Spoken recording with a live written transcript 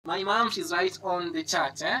My mom, she's right on the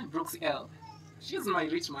chart, Brooks L. She's my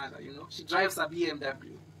rich mother, you know. She drives a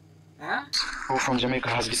BMW. From Jamaica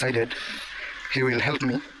has decided he will help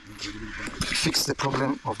me fix the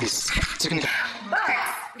problem of this technical. But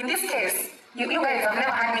in this case, you guys have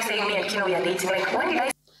never had me saying me and Kino we are dating. Like, when did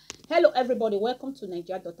I? Hello everybody, welcome to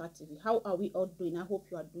Naija Daughter TV. How are we all doing? I hope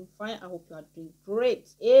you are doing fine. I hope you are doing great.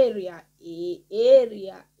 Area A.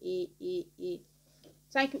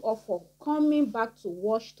 Thank you all for coming back to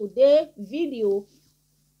watch today's video.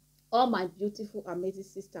 All my beautiful, amazing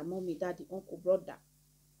sister, mommy, daddy, uncle, brother,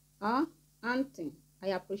 auntie. I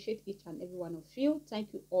appreciate each and every one of you.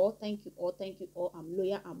 Thank you all. Thank you all. Thank you all. I'm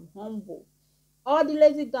loyal. I'm humble. All the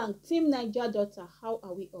lazy gang, Team Naija Daughter. How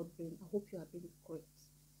are we all doing? I hope you are doing great.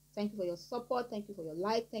 Thank you for your support. Thank you for your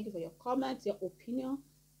like. Thank you for your comments, your opinion.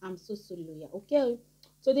 I'm so loyal. Okay.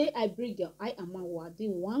 Today I bring you Amawa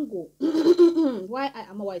DEEMWANGO. Why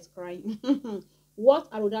Amawa is crying?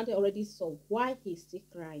 What Arodante already saw. Why he's still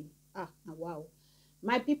crying? Wow.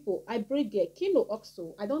 My people, I bring Kino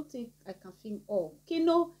also. I don't think I can film all.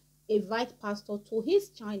 Kino invite pastor to his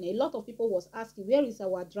channel. A lot of people was asking, where is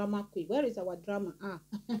our drama queen? Where is our drama?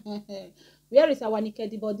 Where is our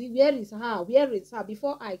naked body? Where is her? Where is her?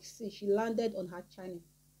 Before I see, she landed on her channel.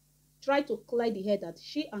 Try to clear the head that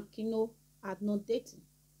she and Kino are not dating.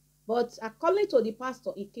 But according to the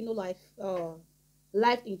pastor in Kino Life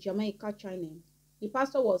in Jamaica channel, the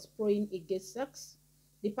pastor was praying against sex.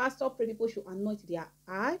 The pastor prayed people should anoint their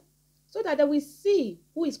eye so that they will see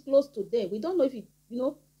who is close to them. We don't know if it,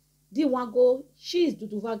 DEEMWANGO, she is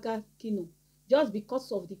Duduvaga Kino. Just because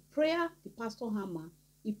of the prayer, the pastor hammer,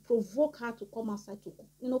 it provoked her to come outside to,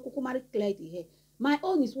 kukumari clear the hair. My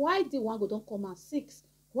own is, why DEEMWANGO don't come out 6?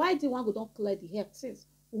 Why DEEMWANGO don't clear the hair 6?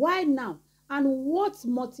 Why now? And what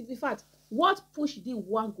motive, in fact, what pushed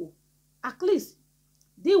DEEMWANGO? At least,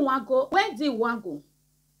 DEEMWANGO, when DEEMWANGO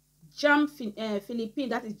jam Philippines,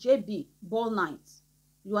 that is JB Ball Night,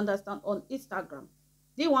 you understand, on Instagram,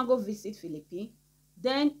 DEEMWANGO visit Philippines,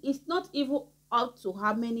 then it's not even out to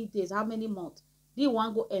how many days, how many months,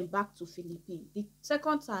 DEEMWANGO embark to Philippines. The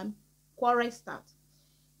second time, quarrel start.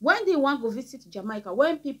 When DEEMWANGO visit Jamaica,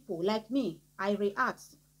 when people like me, I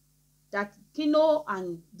react that Kino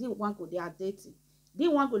and DEEMWANGO, they are dating.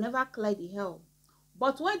 DEEMWANGO never cleared the hell.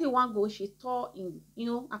 But when DEEMWANGO, she tour in,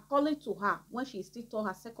 according to her, when she still tour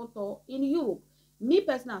her second tour in Europe, me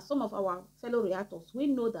personally, some of our fellow reactors, we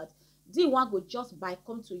know that DEEMWANGO just by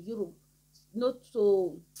come to Europe,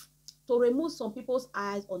 to remove some people's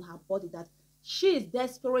eyes on her body, that she is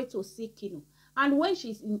desperate to see Kino. And when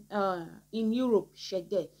she's in Europe, she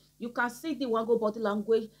there, you can see DEEMWANGO body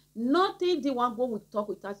language. Nothing DEEMWANGO will talk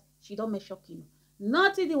with us, she don't mention Kino.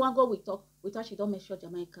 Nothing DEEMWANGO will talk with her, she don't mention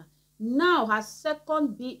Jamaica. Now her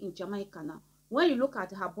second be in Jamaica now. When you look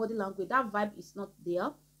at her body language, that vibe is not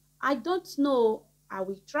there. I don't know. I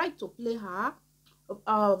will try to play her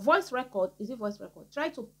voice record. Is it voice record? Try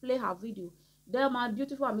to play her video. There, my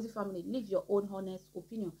beautiful, amazing family, leave your own honest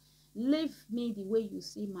opinion. Leave me the way you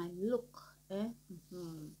see my look.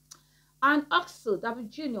 And also,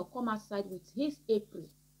 davyjnr come outside with his April.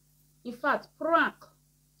 In fact, prank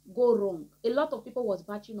go wrong. A lot of people was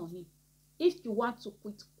batching on him. If you want to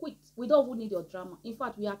quit, quit. We don't even need your drama. In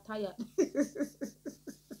fact, we are tired.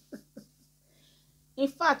 In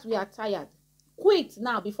fact, we are tired. Quit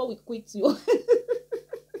now before we quit you.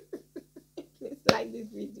 Please like this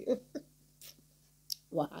video.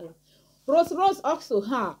 Wahala. Rose also,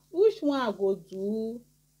 which one I go do?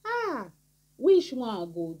 Which one I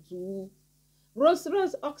go do?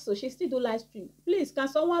 Rose also, she still do live stream. Please, can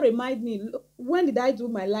someone remind me, when did I do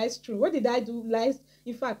my live stream? When did I do live?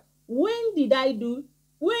 In fact, when did I do?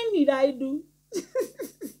 When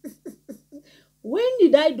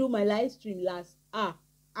did I do my live stream last?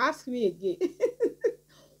 Ask me again.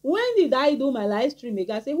 When did I do my live stream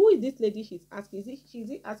again? I say, who is this lady she's asking?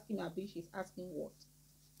 She's asking me, she's asking what?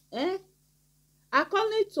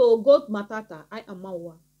 According to God Matata, I am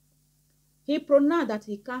Mawa. He pronounced that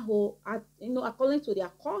he can't hold, according to their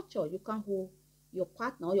culture, you can't hold your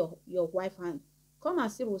partner or your wife hand. Come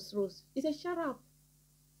and see Rose. He said, shut up.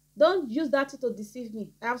 Don't use that to deceive me.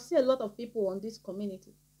 I have seen a lot of people on this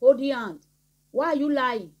community. Hold your hand. Why are you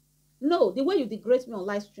lying? No, the way you degrade me on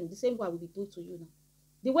live stream, the same way I will be doing to you now.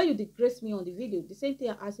 The way you degrade me on the video, the same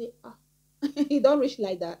thing I say, you don't reach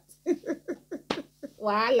like that.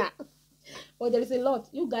 Voila. But there is a lot.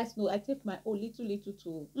 You guys know I take my own little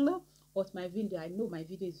to, but my video, I know my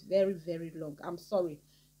video is very, very long. I'm sorry.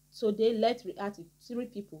 So let's react to 3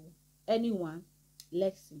 people. Anyone,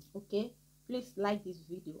 let's see, okay? Please like this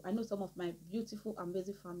video. I know some of my beautiful,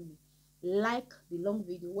 amazing family like the long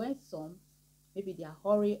video, when some maybe they are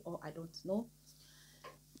hurry or I don't know.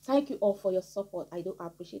 Thank you all for your support. I do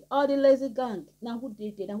appreciate all the lazy gang. Now who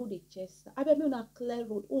did it? Now who they chest? I bet me on a clear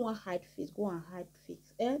road. Who want hide face? Go and hide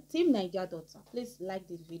face. Team Naija Daughter, please like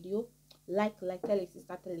this video. Like, tell a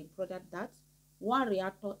sister, tell a brother that one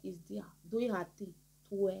reactor is there doing her thing.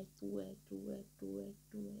 To it.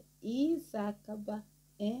 Isakaba.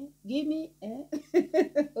 Give me.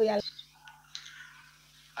 Oh yeah.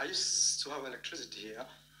 I used to have electricity here,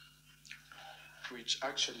 which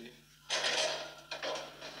actually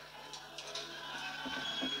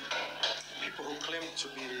people who claim to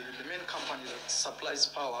be the main company that supplies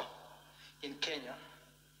power in Kenya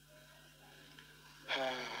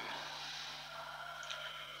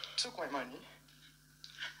took my money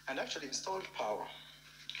and actually installed power.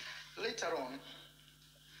 Later on,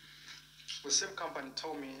 the same company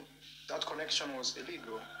told me that connection was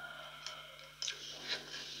illegal.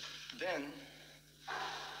 Then,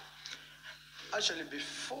 actually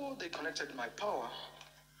before they connected my power,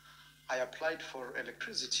 I applied for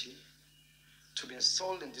electricity to be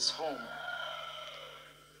installed in this home.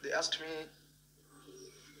 They asked me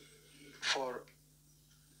for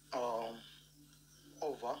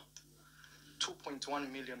over 2.1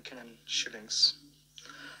 million Kenyan shillings.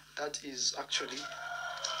 That is actually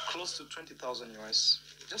close to 20,000 US,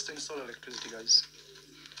 just to install electricity, guys.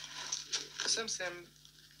 The same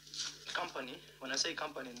company, when I say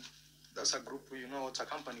company, that's a group, you know what a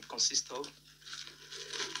company consists of.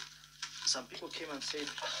 Some people came and said,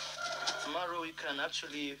 tomorrow we can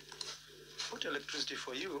actually put electricity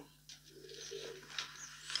for you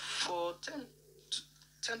for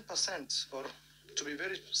 10%, or to be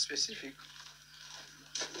very specific,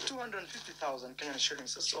 250,000 Kenyan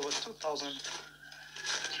shillings. That's over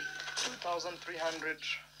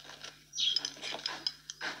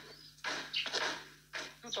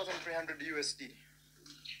 2,300 USD.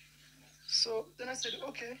 So then I said,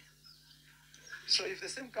 okay. So if the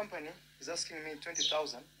same company is asking me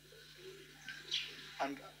 20,000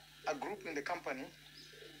 and a group in the company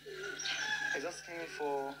is asking me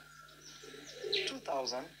for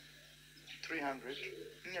 2,300,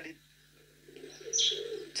 nearly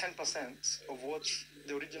 10% of what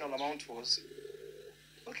the original amount was.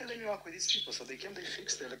 Okay, let me work with these people. So they came, they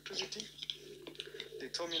fixed the electricity. They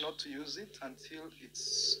told me not to use it until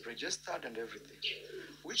it's registered and everything,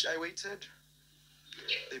 which I waited.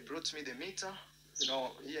 They brought me the meter. You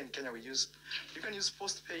know, here in Kenya you can use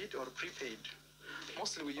postpaid or prepaid.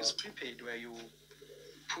 Mostly we use prepaid, where you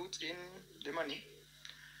put in the money,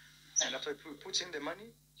 and after you put in the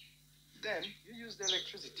money, then you use the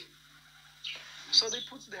electricity. So they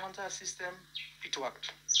put the entire system, it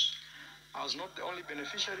worked. I was not the only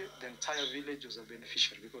beneficiary, the entire village was a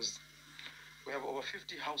beneficiary, because we have over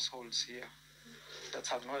 50 households here that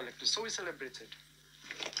have no electricity. So we celebrated.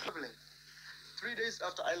 3 days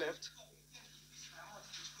after I left,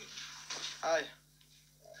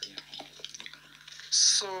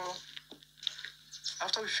 so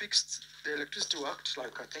after we fixed, the electricity worked,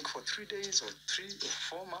 like I think for 3 days or 3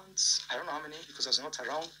 or 4 months. I don't know how many, because I was not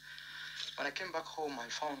around. When I came back home, I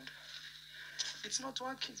found it's not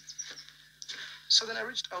working. So then I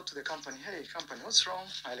reached out to the company. Hey, company, what's wrong?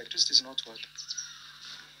 My electricity is not working.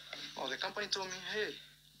 Oh, the company told me, hey,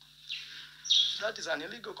 that is an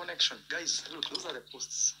illegal connection. Guys, look, those are the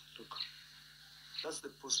posts. Look, that's the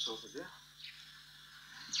post over there.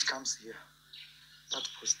 It comes here, that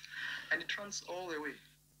post, and it runs all the way.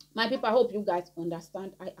 My people, I hope you guys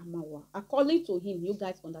understand I am Amawa. According to him, you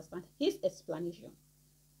guys understand his explanation.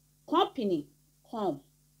 Company come.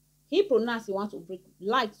 He pronounced he wants to bring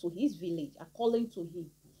light to his village, according to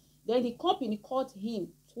him. Then the company called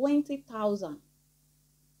him $20,000.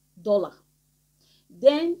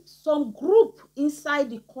 Then some group inside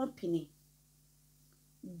the company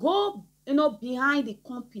go, behind the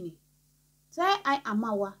company. Tell I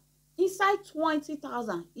Amawa, inside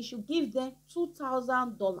 20,000, he should give them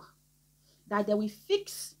 $2,000 that they will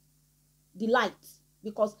fix the light.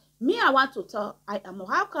 Because me, I want to tell I Amawa,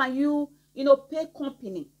 how can you, pay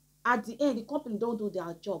company? At the end, the company don't do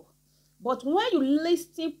their job. But when you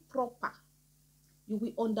listen proper, you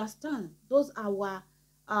will understand those are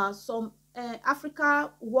some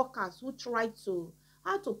Africa workers who try to,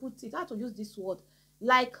 how to use this word,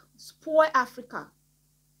 like spoil Africa.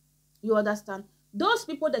 You understand? Those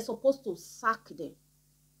people, they're supposed to sack them.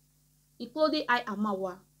 Including I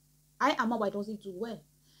Amawa. I Amawa doesn't do well.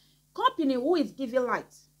 Company who is giving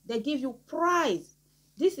light, they give you price.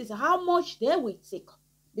 This is how much they will take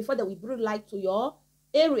before they will bring light to your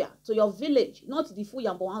area, to your village, not the full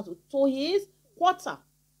Yambohanzo, to his quarter,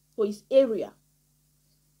 to his area.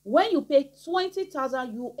 When you pay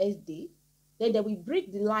 20,000 USD, then they will bring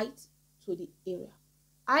the light to the area.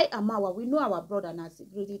 I Amawa, we know our brother as a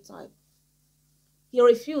greedy type. He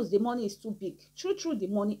refused. The money is too big. True, the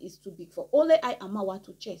money is too big for only I Amawa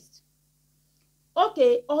to chest.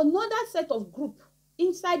 Okay, another set of group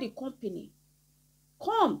inside the company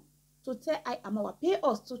come to tell I Amawa, pay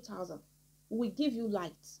us 2,000. We give you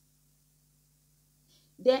light.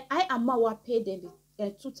 Then I Amawa paid them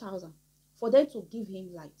 2,000 for them to give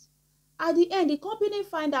him light. At the end, the company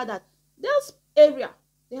find out that this area,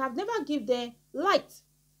 they have never give them light.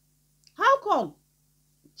 How come?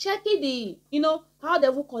 Checking the, how they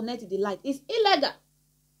will connect the light is illegal.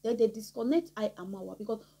 Then they disconnect I Amawa,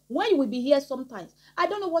 because when you will be here sometimes, I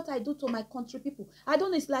don't know what I do to my country people. I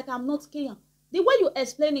don't know, it's like I'm not Kenyan. The way you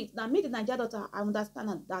explain it, now me the Naija Daughter, I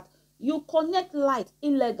understand that you connect light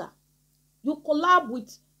illegal. You collab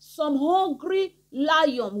with some hungry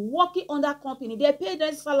lion working on that company. They pay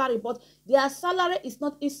their salary, but their salary is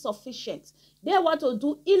not insufficient. They want to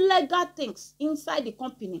do illegal things inside the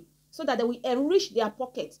company so that they will enrich their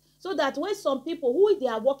pockets. So that when some people who they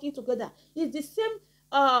are working together, it's the same,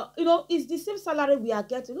 it's the same salary we are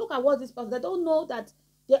getting. Look at what this person, they don't know that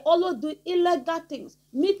they always do illegal things.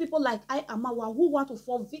 Meet people like I Amawa who want to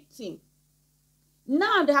fall victim.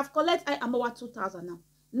 Now they have collected I Amawa 2,000 now.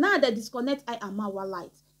 Now they disconnect I Amawa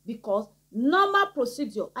light because normal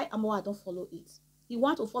procedure, I Amawa don't follow it. He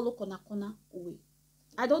want to follow corner way.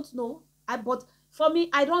 I don't know. But for me,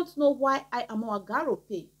 I don't know why I Amawa gotta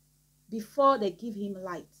pay before they give him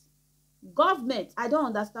light. Government, I don't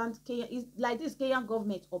understand. Kenya is like this. Kenyan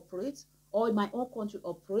government operates, or in my own country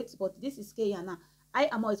operates, but this is Kenya now. I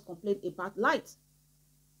Amawa is complaining about light.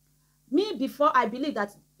 Me before I believe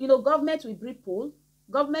that government will bring pole,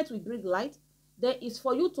 government will bring light. There is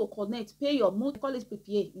for you to connect, pay your meter, call it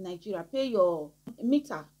PPA in Nigeria, pay your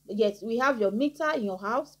meter. Yes, we have your meter in your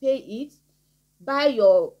house, pay it, buy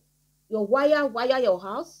your wire your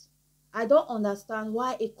house. I don't understand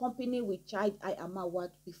why a company will charge I Amawa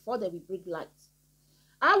before they will bring lights.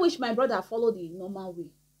 I wish my brother followed the normal way.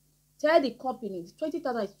 Tell the company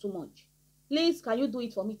 20,000 is too much. Please, can you do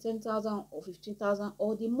it for me 10,000 or 15,000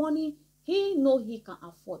 or the money he know he can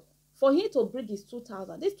afford? For him to bring his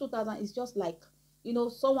 2,000, this 2,000 is just like,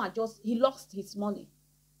 someone he lost his money.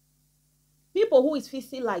 People who is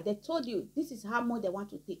facing like, they told you, this is how much they want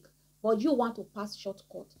to take. But you want to pass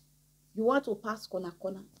shortcut. You want to pass corner.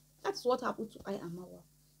 That's what happened to I Amawa.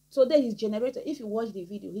 Today his generator, if you watch the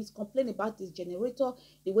video, he's complaining about his generator,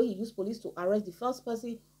 the way he used police to arrest the first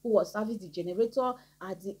person who was serving the generator.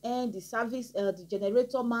 At the end, the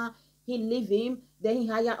generator man, he leave him, then he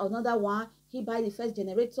hire another one. He buy the first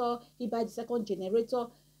generator, he buy the second generator.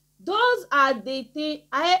 Those are the things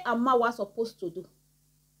I Amawa supposed to do,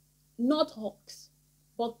 not hawks.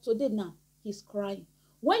 But today now, he's crying.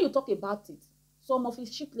 When you talk about it, some of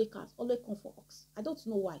his shit lickers always come for hawks. I don't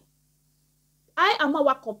know why. I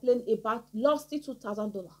Amawa complained about lost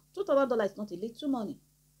 $2,000. $2,000 is not a little money.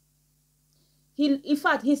 In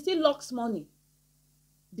fact, he still locks money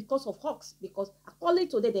because of hawks. Because according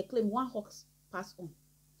to them, they claim one hawks pass on.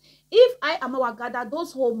 If I Amawa gather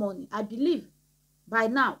those whole money, I believe by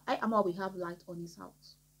now I Amawa will have light on his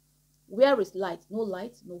house. Where is light? No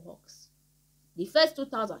light, no hawks. The first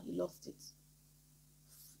 2,000, he lost it.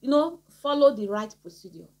 Follow the right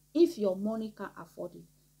procedure. If your money can't afford it,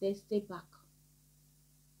 then stay back.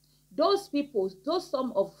 Those people,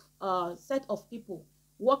 set of people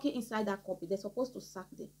working inside that company, they're supposed to sack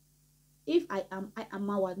them. If I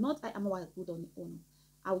Amawa, not I Amawa good on the own,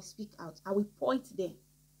 I will speak out. I will point them.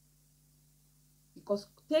 Because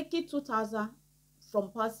taking 2,000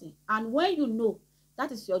 from person, and when you know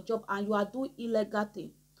that is your job and you are doing illegal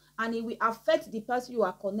thing, and it will affect the person you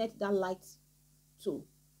are connect that light to,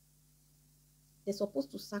 they're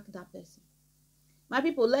supposed to sack that person. My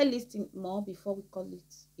people, let's listen more before we call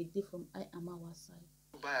it a day from I Amawa side.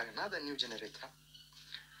 Buy another new generator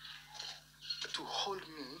to hold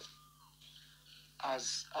me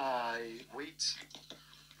as I wait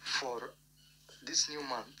for this new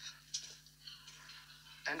month,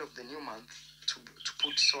 end of the new month, to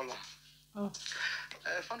put solar. Oh.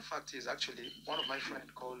 Fun fact is actually one of my friends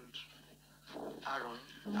called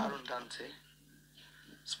Aaron Dante,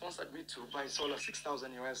 sponsored me to buy solar,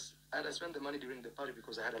 6,000 US. And I spent the money during the party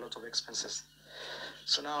because I had a lot of expenses.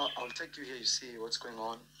 So now I'll take you here, you see what's going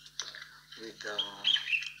on with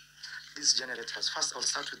these generators. First I'll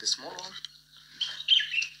start with the small one,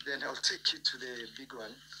 then I'll take you to the big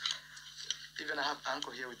one. Even I have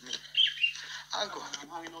Uncle here with me. Uncle. I'm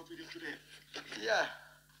hanging out with you today. Yeah.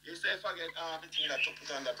 He said forget the thing that you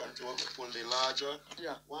put on that one to pull the larger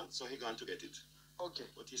one, so he going to get it. Okay.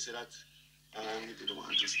 But he said that he didn't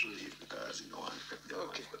want us to leave because he don't want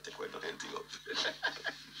to take away anything up.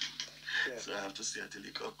 Yeah. So I have to stay until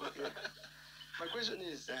he come. Yeah. My question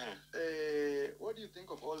is, what do you think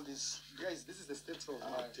of all this? Guys, this is the state of my...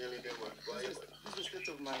 I'm telling them what. This is the state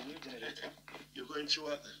of my new generator. You're going through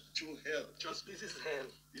hell. Trust me, this is hell.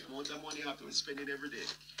 The amount of money you have to be spending every day.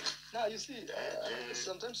 Now, you see,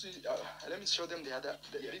 sometimes we... let me show them the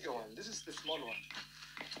bigger one. This is the small one.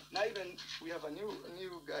 Now even we have a new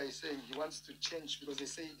guy saying he wants to change because they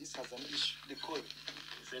say this has an issue, the coil.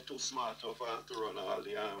 They're too smart to run all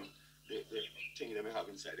the thing that we have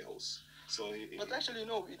inside the house. So but actually,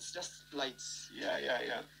 no, it's just lights.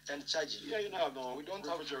 Yeah. And charging. Yeah, we don't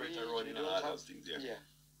have refrigerator running and all those things there. Yeah.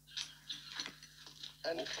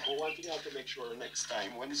 And but one thing you have to make sure next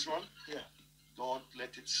time when it's run, don't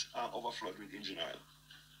let it overflood with engine oil,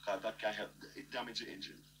 because that can help it damage the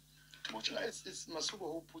engine. Much like it's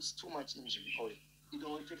Masubo who puts too much engine oil.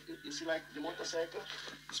 You see, like the motorcycle.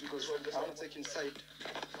 It's because I want to take inside.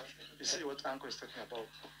 You see what Uncle is talking about.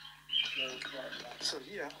 So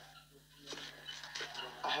here,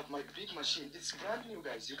 I have my big machine. It's brand new,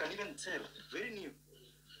 guys. You can even tell. Very new.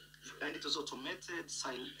 And it was automated,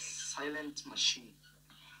 silent machine.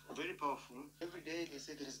 Very powerful. Every day they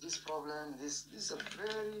say there is this problem. This is a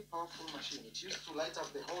very powerful machine. It used to light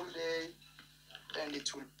up the whole day. And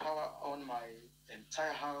it will power on my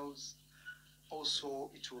entire house.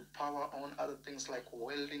 Also, it will power on other things like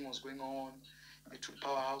welding was going on. It will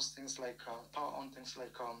power on things like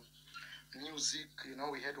music. You know,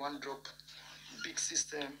 we had one drop, big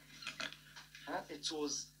system. It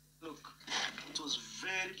was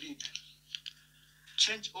very big.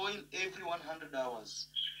 Change oil every 100 hours.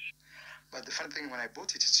 But the funny thing, when I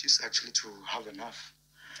bought it, it used actually to have enough.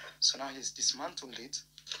 So now he's dismantled it,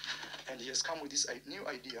 and he has come with this new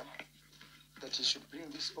idea that he should bring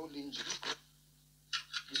this old engine,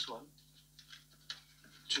 this one,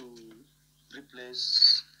 to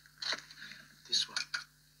replace this one.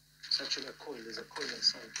 It's actually a coil. There's a coil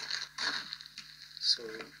inside. So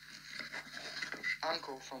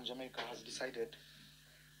Uncle from Jamaica has decided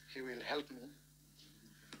he will help me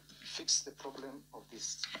fix the problem of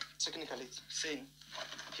this. Technically saying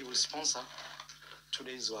he will sponsor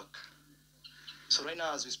today's work. So right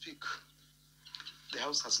now as we speak, the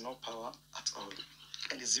house has no power at all.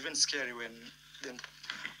 And it's even scary when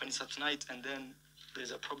it's at night and then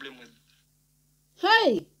there's a problem with...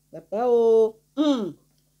 Hey,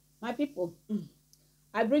 my people,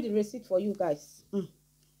 I bring the receipt for you guys.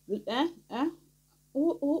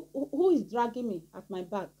 Who is dragging me at my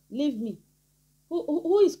back? Leave me.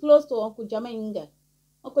 Who is close to Uncle Jamainga?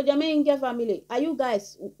 Uncle Jamainga family, are you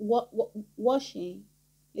guys washing?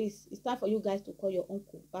 Please, it's time for you guys to call your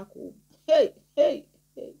uncle back home. Hey,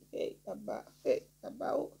 Baba,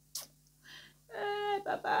 Baba,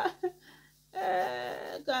 Baba,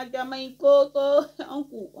 Jamaica,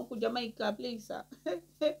 Uncle Jamaica, please, sir.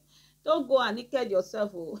 Don't go and naked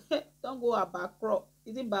yourself. Don't go a back crop.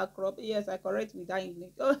 Is it back crop? Yes, I correct with that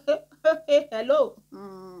English. Hello.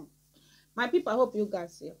 My people, I hope you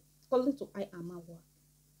guys here. Calling to Amawa.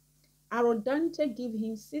 Arodante give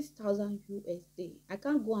him 6,000 USD. I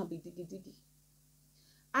can't go and be diggy.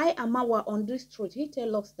 Amawa on this street, he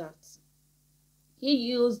tell us that he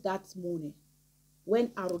used that money when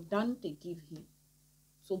Arodante give him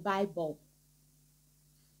to buy bulb.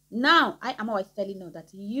 Now, Amawa is telling us that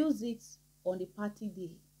he used it on the party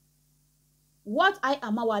day. What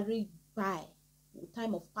Amawa really buy at the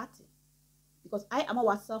time of party? Because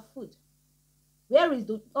Amawa sell food. Where is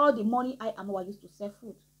all the money Amawa used to sell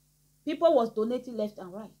food? People was donating left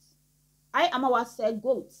and right. Amawa sell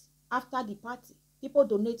goats after the party. People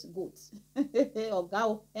donate goats.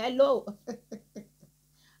 Oh, hello.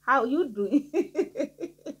 How you doing?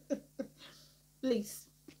 Please,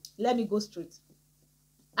 let me go straight.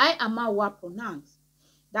 Amawa pronounced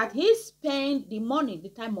that he spent the money the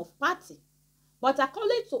time of party. But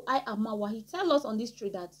according to Amawa, he tell us on this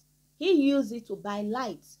street that he used it to buy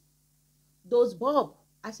lights. Those bulbs.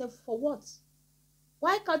 I said, for what?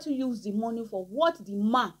 Why can't you use the money for what the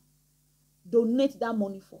man donate that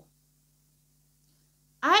money for?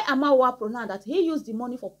 Amawa pronounced that he used the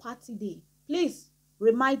money for party day. Please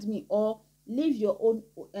remind me or leave your own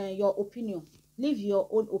your opinion. Leave your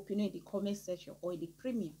own opinion in the comment section or in the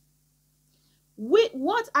premium. What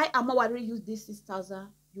Amawa really used this 6,000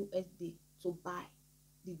 USD to buy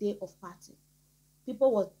the day of party.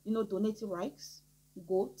 People was donating rice,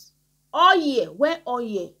 goats, all year. When all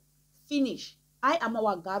year finish,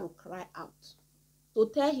 Amawa got to cry out to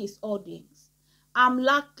tell his audience, I'm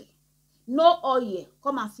lucky. No oil.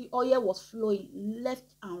 Come and see, oil was flowing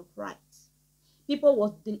left and right. People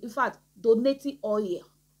was, in fact, donating oil,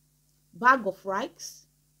 bag of rice,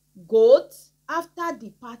 goats after the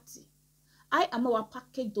party. I Amawa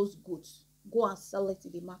package those goods, go and sell it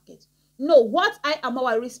in the market. No, what I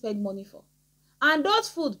Amawa really spend money for. And those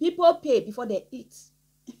food people pay before they eat.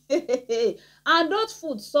 And those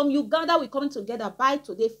food, some Uganda will come together, buy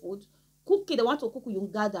today food, cook it, they want to cook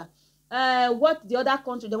Uganda. What the other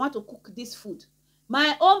country, they want to cook this food.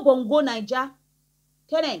 My own Bongo Naija,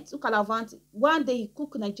 Kenyan, Ukalavanti, one day he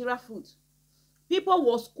cook Nigeria food. People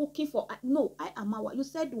was cooking for, no, I Amawa. You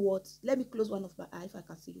said what? Let me close one of my eyes if I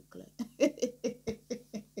can see you clear.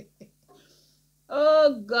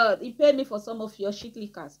 Oh God, he paid me for some of your shit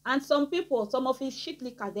liquors. And some people, some of his shit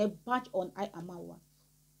liquors, they bunch on I Amawa.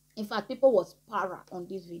 In fact, people was para on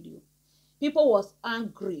this video. People was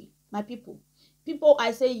angry. My people. People,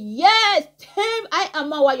 I say, yes, Tim, I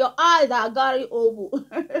Amawa, your eyes are very oval.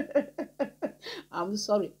 I'm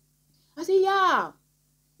sorry. I say, yeah.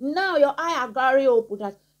 Now your eye are very open.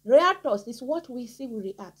 That reactors is what we see, we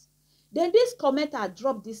react. Then this commenter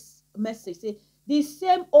dropped this message, say, the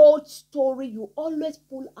same old story you always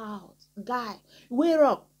pull out. Guy, wake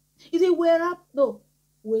up. Is it wake up? No,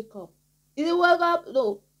 wake up. Is it wake up?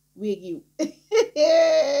 No, wake you.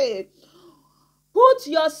 Put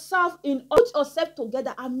yourself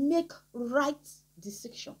together and make right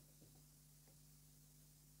decision.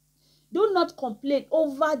 Do not complain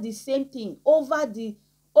over the same thing, over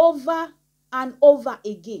and over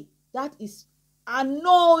again. That is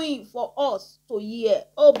annoying for us to hear.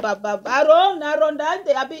 Oh, Baba,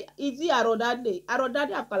 Arondande, Abi, Idi Arondande,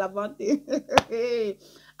 Apalavante,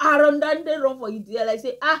 Arondande run for Idi. I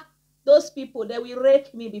say, those people, they will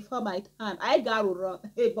rake me before my time. I got to run.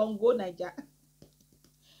 Hey, Bongo Naija.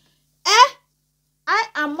 I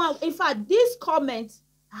am out. In fact, these comments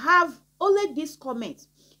have only this comment.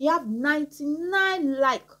 You have 99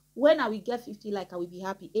 like. When I will get 50 like, I will be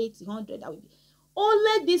happy. 80, 100, I will be.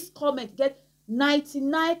 Only this comment get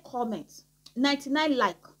 99 comments, 99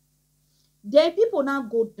 like. Then people now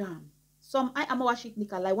go down. Some I am watching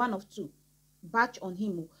Nika like 1 or 2 batch on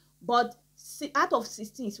him, but out of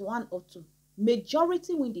 16 is 1 or 2.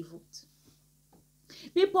 Majority win the vote.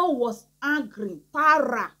 People was angry,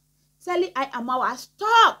 para, telling I Amawa,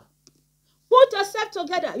 stop. Put yourself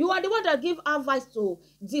together. You are the one that give advice to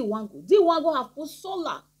DEEMWANGO. DEEMWANGO have put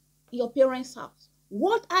solar in your parents' house.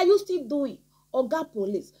 What are you still doing? Oga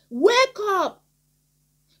Police, wake up.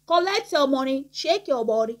 Collect your money, shake your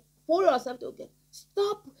body, pull yourself together.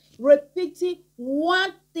 Stop repeating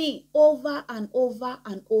one thing over and over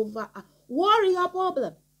and over. What is your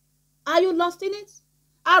problem? Are you lost in it?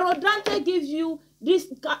 Arrodante gives you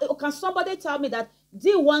this. Can somebody tell me that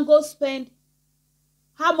DEEMWANGO spend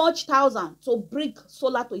how much thousand to bring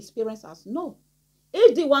solar to his parents' house? No.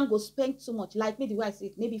 If DEEMWANGO spend too much, like me the way I say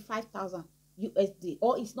it, maybe 5,000 USD,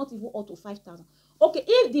 or it's not even up to 5,000. Okay,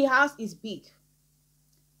 if the house is big,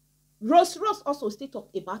 Rocio also still talk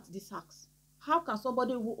about this house. How can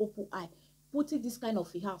somebody who open eye put it this kind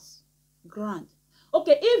of a house? Grand.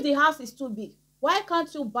 Okay, if the house is too big, why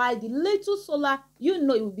can't you buy the little solar? You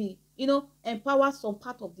know it will be, empower some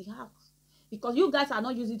part of the house. Because you guys are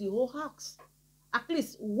not using the whole house. At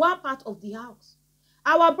least one part of the house.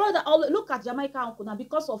 Our brother, look at Jamaica uncle now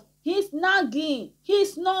because of his nagging.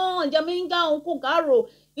 He's not Jamaica uncle Garo,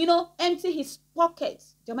 empty his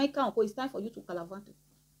pockets. Jamaica uncle, it's time for you to Calavante.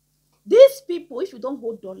 These people, if you don't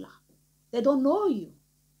hold dollar, they don't know you.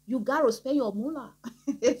 You gotta spend your moolah.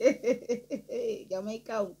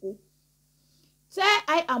 Jamaica uncle. Say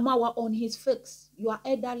I Amawa on his face. You are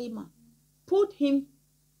elderly man. Put him,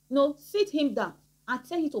 sit him down and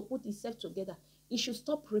tell him to put himself together. He should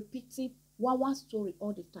stop repeating one story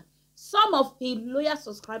all the time. Some of his loyal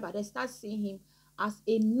subscribers, they start seeing him as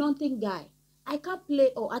a nothing guy. I can't play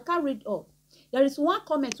all. I can't read all. There is one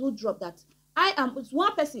comment who dropped that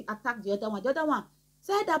one person attacked the other one. The other one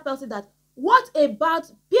said that person that, what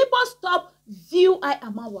about people stop view I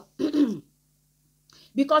Amawa?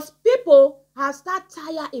 Because people have started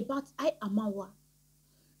tired about I Amawa.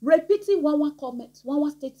 Repeating one comment, one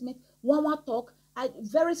statement, one talk.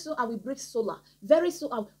 Very soon I will break solar. Very soon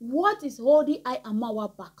what is holding I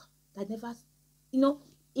Amawa back? That never,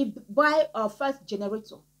 if buy a first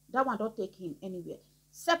generator, that one don't take him anywhere.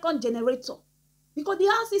 Second generator, because the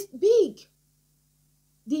house is big.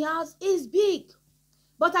 The house is big.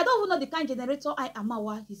 But I don't even know the kind of generator I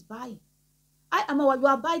Amawa is buying. I Amawa, you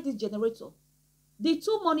are buying this generator. The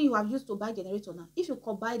 2 money you have used to buy generator now, if you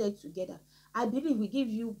combine them together, I believe we give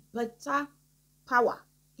you better power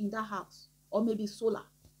in that house. Or maybe solar.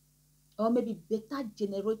 Or maybe better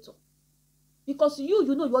generator. Because you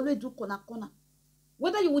always do corner.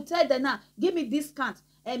 Whether you will tell them now, give me discount,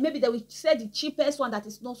 and maybe they will sell the cheapest one that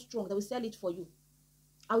is not strong. They will sell it for you.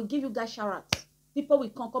 I will give you guys shout-outs. People will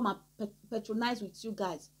come and patronize with you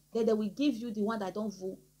guys. then they will give you the one that don't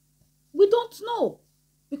vote. We don't know,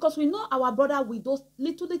 because we know our brother with those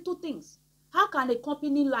little things. How can a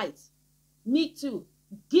company like Me Too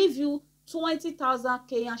give you 20,000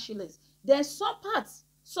 Kenyan shillings? Then some parts,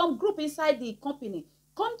 some group inside the company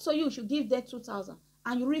come to you should give them 2,000,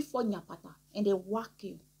 and you refund your pata and they whack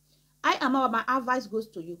you. My advice goes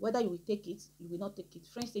to you, whether you will take it, you will not take it.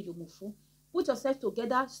 Friends say you move. Put yourself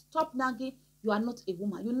together. Stop nagging. You are not a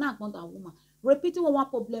woman. You nag not a woman. Repeating one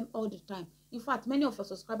problem all the time. In fact, many of your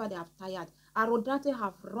subscribers, they have tired. Arrogante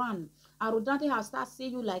have run. Arrogante have started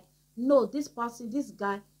saying you like, no, this person, this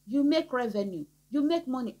guy, you make revenue. You make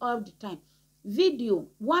money all the time. Video,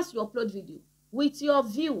 once you upload video, with your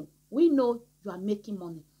view, we know you are making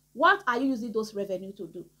money. What are you using those revenue to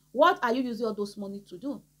do? What are you using all those money to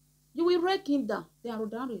do? You will rake him down. Then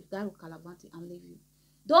Arrogante will calavanti and leave you.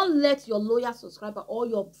 Don't let your loyal subscriber or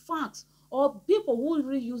your fans or people who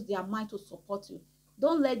really use their mind to support you,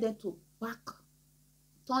 don't let them to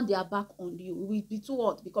turn their back on you. It will be too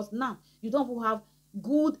hard, because now you don't even have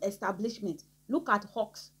good establishment. Look at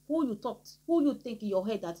Hawks, who you talked, who you think in your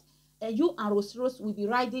head that you and Rocio will be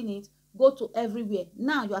riding it, go to everywhere.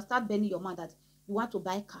 Now you are start bending your mind that you want to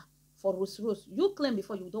buy car for Rocio. You claim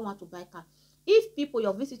before you don't want to buy car. If people,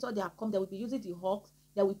 your visitor, they have come, they will be using the Hawks,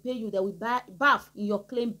 they will pay you, they will buy bath in your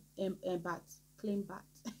claim bath. Claim bath.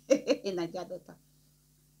 In Naija Daughter.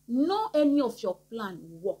 No any of your plan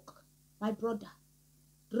work. My brother,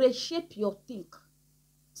 reshape your think.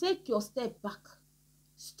 Take your step back.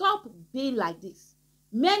 Stop being like this.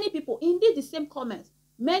 Many people, indeed the same comments,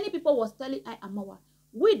 many people was telling Amawa,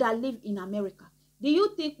 we that live in America, do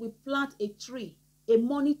you think we plant a tree, a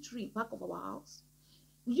money tree back of our house?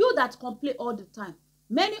 You that complain all the time,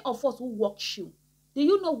 many of us who walk shoe, do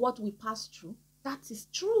you know what we pass through? That is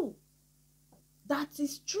true. That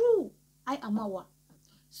is true. Amawa.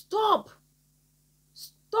 Stop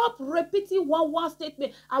repeating one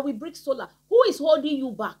statement. I will break solar. Who is holding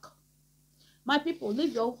you back? My people,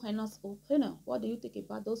 leave your hands open. What do you think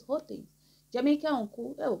about those whole things? Jamaica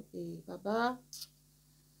uncle, Baba.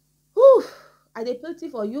 Whew, I dey pity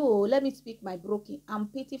for you. Let me speak my broken. I'm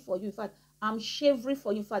pity for you. In fact, I'm shivering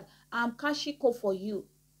for you. In fact, I'm kashiko for you.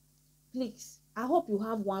 Please, I hope you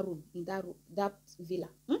have one room in that villa.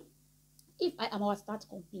 If Amawa start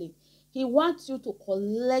complaining, he wants you to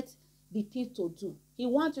collect the thing to do. He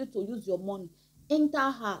wants you to use your money, enter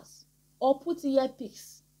house, or put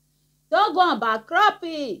earpiece. Don't go and bankrupt.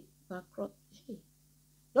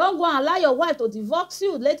 Don't go and allow your wife to divorce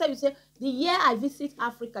you. Later you say, the year I visit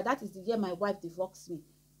Africa, that is the year my wife divorced me.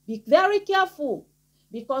 Be very careful,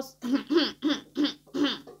 because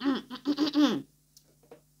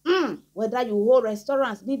whether you hold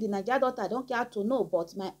restaurants, me, the Naija Daughter, I don't care to know,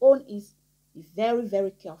 but my own is be very,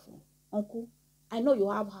 very careful. Uncle, I know you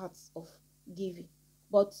have hearts of giving,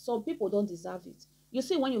 but some people don't deserve it. You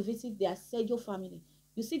see, when you visit their Sergio family,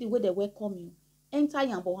 you see the way they welcome you. Enter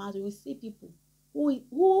your house, you will see people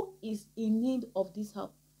who is in need of this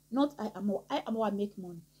help. Not Amawa make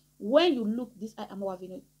money. When you look this Amawa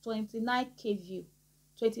video, 29K view.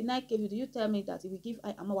 29K view, do you tell me that it will give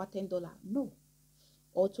Amawa $10? No.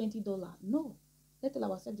 Or $20? No. Let's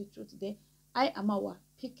tell ourselves the truth today. Amawa,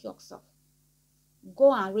 pick yourself.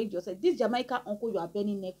 Go and rate yourself. This Jamaican uncle you are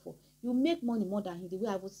bending neck for, you make money more than him. The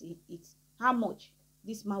way I would see it. How much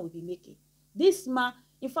this man will be making? This man,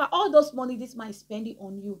 in fact, all those money this man is spending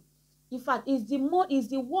on you, in fact, is the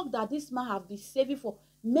work that this man have been saving for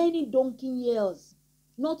many donkey years.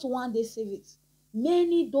 Not one day save it.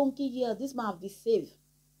 Many donkey years this man have been saved.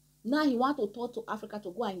 Now he want to talk to Africa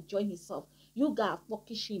to go and enjoy himself. You got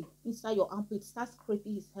fucking him inside your armpit, start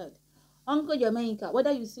scraping his head. Uncle Jamaica,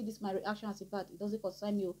 whether you see this my reaction as a bad, it doesn't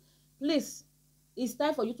concern you. Please, it's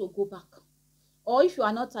time for you to go back. Or if you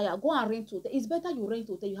are not tired, go and rent hotel. It's better you rent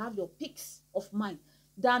hotel. You have your peace of mind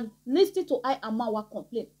than listening to Amawa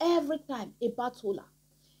complain every time about Tola.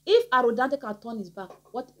 If Arrogante can turn his back,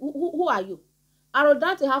 who are you?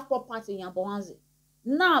 Arrogante have property in Yambohanze.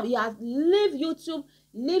 Now he has leave YouTube,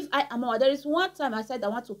 leave Amawa. There is one time I said I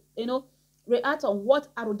want to, react on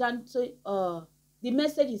what Arrogante the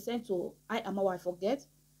message he sent to Amawa, I forget.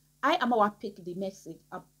 Amawa picked the message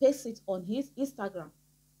and paste it on his Instagram.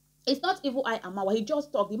 It's not even Amawa. He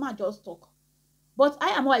just talk. The man just talk. But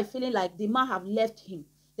Amawa is feeling like the man have left him.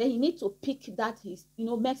 Then he need to pick that his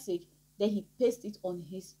message. Then he paste it on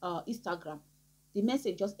his Instagram. The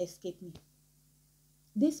message just escaped me.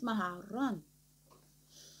 This man have run.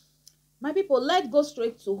 My people, let's go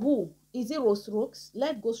straight to who? Is it Rocio?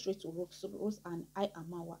 Let's go straight to Rocio and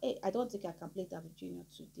Amawa. Hey, I don't think I can play davyjnr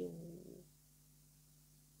today.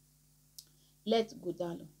 Let's go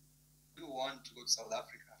down. You want to go to South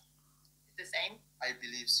Africa? the same? I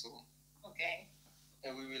believe so. Okay.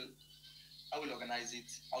 And I will organize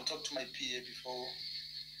it. I'll talk to my PA before.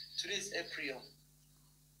 Today is April.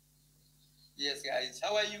 Yes, guys.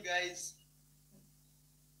 How are you guys?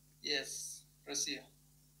 Yes, Rocio.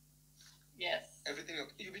 Yes. Everything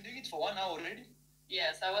okay? You've been doing it for 1 hour already?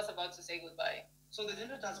 Yes, I was about to say goodbye. So the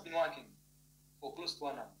generator has been working for close to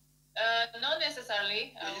 1 hour? Not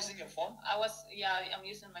necessarily. You're using your phone? I'm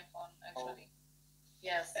using my phone, actually. Oh.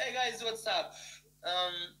 Yes. Hey, guys, what's up?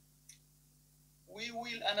 We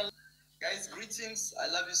will analyze. Guys, greetings. I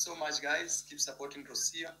love you so much, guys. Keep supporting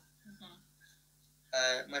Rocio.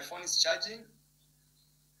 My phone is charging.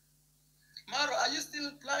 Maro, are you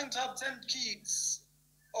still planning to have 10 kids?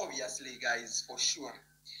 Obviously, guys, for sure.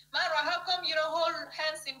 Maro, how come you don't hold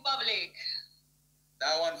hands in public?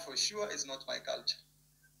 That one for sure is not my culture.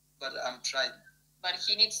 But I'm trying. But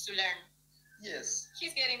he needs to learn. Yes.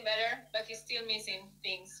 He's getting better, but he's still missing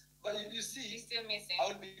things. But you see, he's still missing. I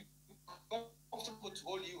would be comfortable to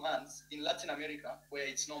hold you hands in Latin America where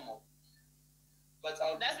it's normal. But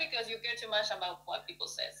that's because you care too much about what people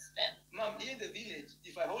says then. Mom, here in the village,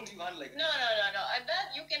 if I hold you hand like No.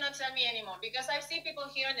 That you cannot tell me anymore because I've seen people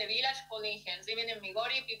here in the village holding hands. Even in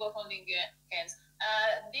Migori, people holding hands.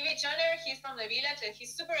 DEEMWANGO, he's from the village and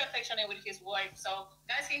he's super affectionate with his wife. So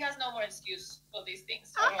guys, he has no more excuse for these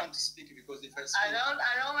things. I don't want to speak because if I speak, I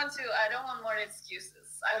don't want more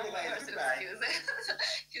excuses. I don't want more excuses.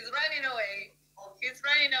 He's running away. He's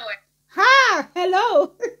running away. Ha!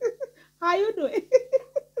 Hello. How you doing?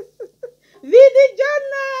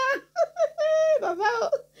 DEEMWANGO.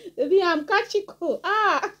 Baba, baby, I'm catching cool.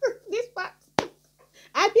 This part.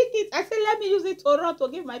 I pick it. I said, let me use it to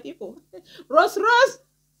give my people. Rose.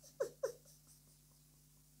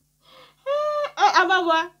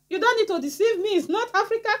 Amawa, you don't need to deceive me. It's not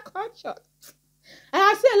African culture. And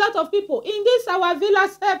I see a lot of people in this our villa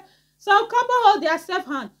self. Some couple hold their self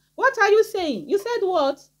hand. What are you saying? You said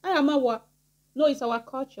what? Amawa. No, it's our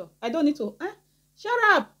culture. I don't need to. Shut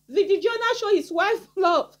up. DEEMWANGO show his wife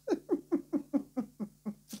love.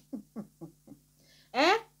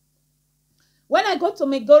 When I go to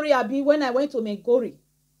Migori, when I went to Migori,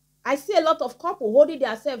 I see a lot of couple holding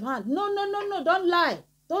their self hand. No. Don't lie.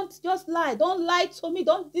 Don't just lie. Don't lie to me.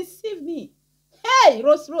 Don't deceive me. Hey,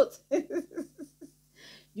 Rose.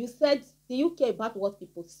 You said you care about what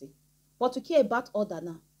people say, but you care about other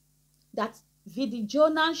now. That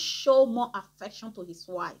DEEMWANGO show more affection to his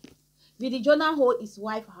wife. DEEMWANGO hold his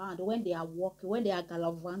wife's hand when they are walking, when they are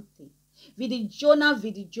gallivanting.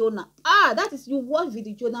 DEEMWANGO. That is, you watch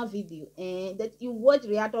DEEMWANGO video and that you watch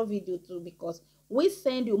reactor video too, because we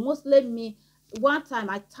send you, mostly me. One time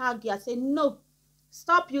I tag you, I say no,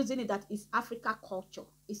 stop using it. That is Africa culture.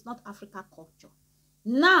 It's not Africa culture.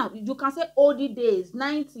 Now you can say oldie days,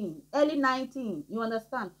 19, early 19. You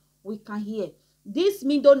understand? We can hear this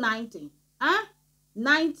middle 19.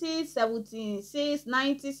 1976,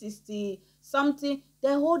 1960 something.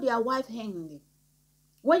 They hold their wife hand.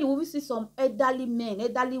 When you will see some elderly men,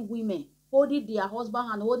 elderly women holding their husband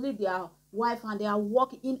hand, holding their wife hand, they are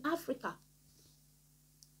walking in Africa.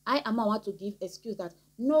 I want to give excuse that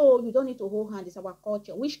no, you don't need to hold hand. It's our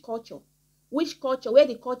culture. Which culture? Which culture? Where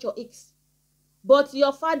the culture is? But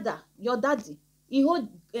your father, your daddy, he hold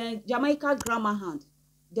Jamaica grandma hand.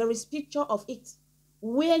 There is picture of it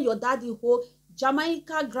where your daddy hold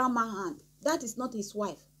Jamaica grandma hand. That is not his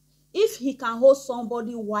wife. If he can hold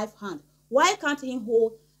somebody's wife hand, why can't he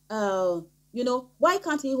hold why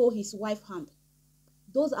can't he hold his wife hand?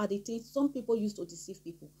 Those are the things some people used to deceive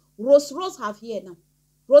people. Rose have here now.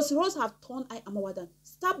 Rose have turned down.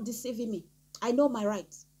 Stop deceiving me. I know my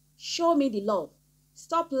rights. Show me the love.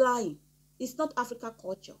 Stop lying. It's not Africa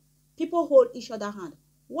culture. People hold each other hand.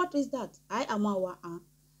 What is that?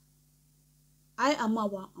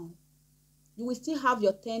 You will still have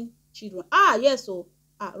your 10 children. Yes, so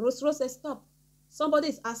Rose says stop. Somebody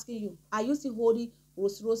is asking you, are you still holding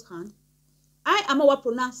Rose's hand?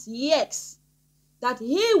 Pronounce yes, that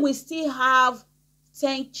he will still have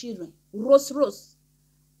 10 children. Rose,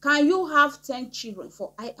 can you have 10 children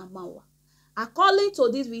for Amawa? According to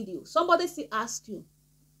this video, somebody still ask you,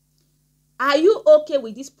 are you okay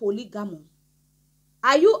with this polygamy?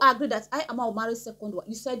 Are you agree that Amawa marry second one?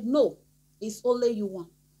 You said no, it's only you one.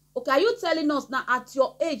 Okay, are you telling us now at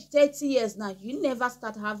your age, 30 years now, you never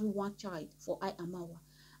start having one child for Amawa?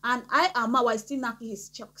 And Amawa is still knocking his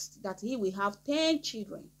checks that he will have 10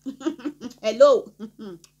 children. Hello?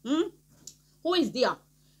 Who is there?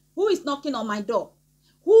 Who is knocking on my door?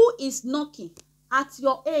 Who is knocking at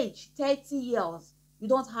your age, 30 years?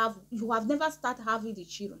 You have never started having the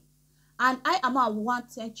children. And Amawa want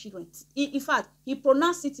 10 children. In fact, he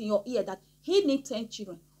pronounced it in your ear that he needs 10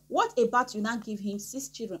 children. What about you now give him 6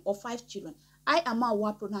 children or 5 children? I am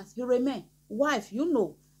a pronounce. He remain. Wife, you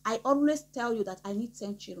know, I always tell you that I need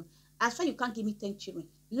 10 children. As far you can't give me 10 children,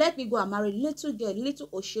 let me go and marry little girl, little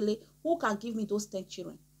Oshile, who can give me those 10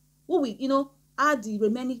 children. Who will, you know, add the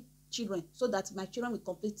remaining children so that my children will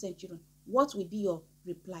complete 10 children. What will be your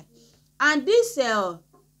reply? And this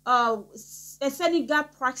Senegal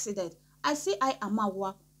president, I say I am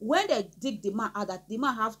a when they dig the man out that the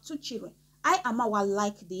man have 2 children. I am a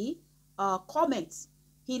like the comments.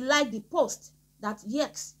 He liked the post that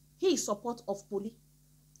yes, he is support of police.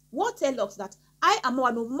 What tell us that I am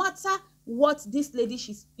a no matter what this lady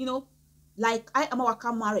she's, you know, like I am a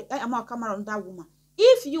can marry on that woman.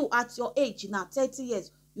 If you at your age now 30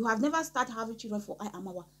 years you have never started having children for I am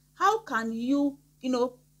a, how can you, you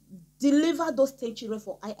know, deliver those 10 children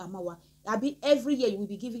for I am a? Abi every year you will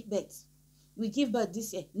be giving birth. We give birth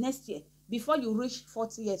this year, next year. Before you reach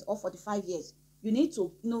 40 years or 45 years, you need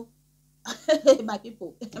to, you know, my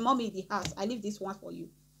people, mommy in the house, I leave this one for you.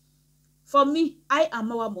 For me, I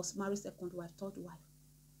am our must marry second wife, third wife.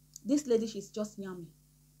 This lady, she's just near me.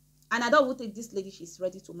 And I don't want to think this lady, she's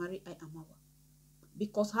ready to marry I am our.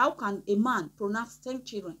 Because how can a man pronounce 10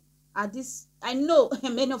 children at this? I know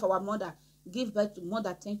many of our mother give birth to more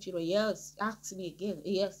than 10 children. Yes, ask me again.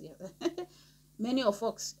 Yes, yes. Many of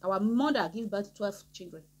us, our mother give birth to 12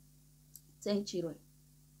 children, 10 children.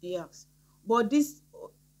 Yes. But this,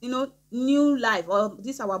 you know, new life, or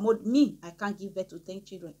this our mode, me, I can't give birth to 10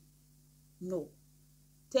 children. No.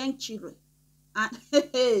 10 children. And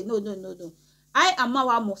no. I am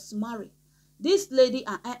our must marry. This lady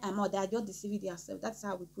and I am they are just deceiving themselves. That's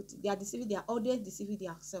how we put it. They are deceiving their audience, deceiving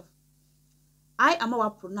themselves. I am our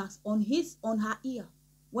pronounce on her ear.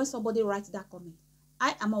 When somebody writes that comment,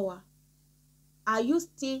 I am our. Are you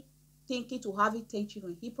still thinking to having 10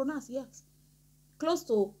 children? He pronounced yes. Close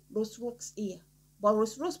to Rocio's ear. But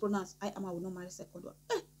Rocio pronounced, I am I will not marry second one.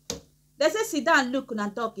 They say sit down and look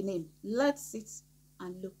and talk in him. Let's sit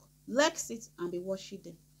and look. Let's sit and be watching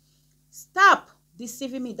them. Stop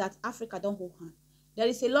deceiving me that Africa don't hold hand. There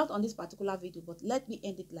is a lot on this particular video, but let me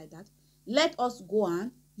end it like that. Let us go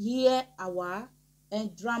and hear our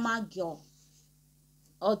drama girl.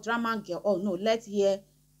 Or drama girl. Oh no, let's hear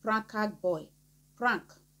pranker boy.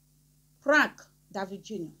 Prank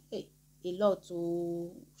davyjnr. Hey, a lot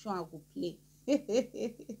to show I will play.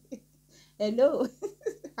 Hello.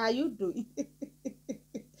 How you doing?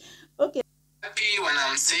 Okay. Happy when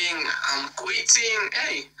I'm saying I'm quitting.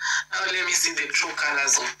 Hey, now let me see the true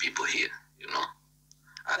colors of people here, you know.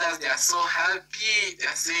 Others, they are so happy. They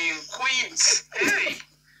are saying quit. Hey,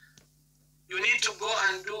 you need to go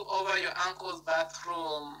and do over your uncle's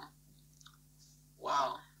bathroom.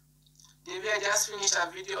 Wow. Davy, I just finished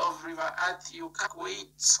a video of River Earth. You can't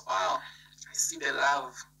wait. Wow. I see the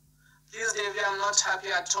love. Please, Davy, I'm not happy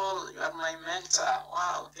at all. You are my mentor.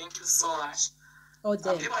 Wow. Thank you so much. Oh,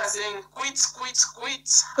 Some people are saying quit.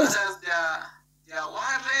 Others, they are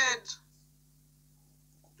worried.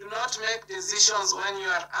 Do not make decisions when you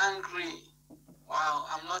are angry. Wow.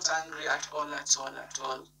 I'm not angry at all.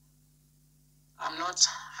 I'm not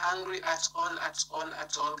hungry at all,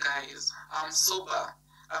 guys. I'm sober.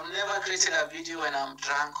 I've never created a video when I'm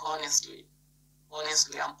drunk, honestly.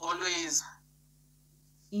 I'm always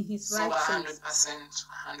in his sober, right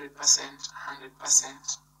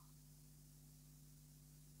 100%.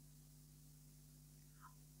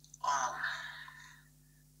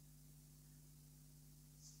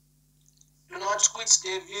 Do not quit,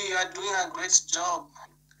 Davy. You are doing a great job.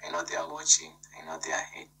 I know they are watching. I know they are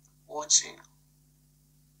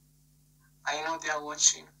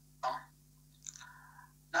watching.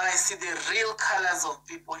 Now I see the real colors of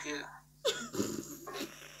people here.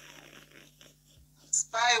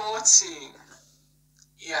 Spy watching.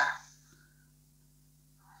 Yeah,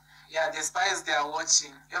 the spies, they are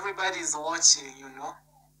watching. Everybody is watching, you know.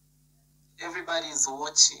 Everybody is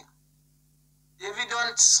watching. If you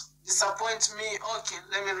don't disappoint me, okay,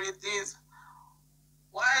 let me read this.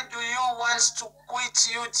 Why do you want to quit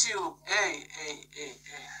YouTube? Hey.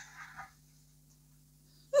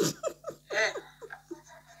 Hey.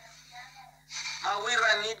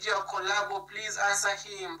 Mawira need your collabo. Please answer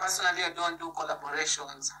him. Personally, I don't do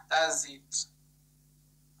collaborations. That's it.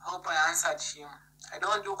 I hope I answered him. I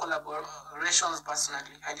don't do collaborations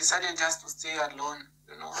personally. I decided just to stay alone,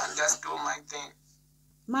 you know, and just do my thing.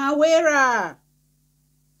 Mawira.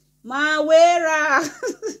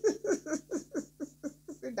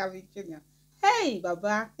 davyjnr. Hey,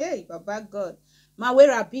 Baba God.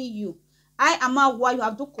 Mawira be you. I am why you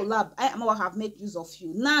have to collab. I am why have made use of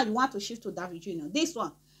you. Now you want to shift to davyjnr. This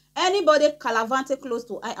one. Anybody calavante close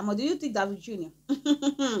to Amo, do you think David Jr.?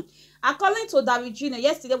 According to David Jr.,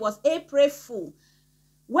 yesterday was April Fool.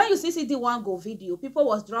 When you see DEEMWANGO video, people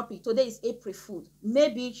was dropping. Today is April Fool.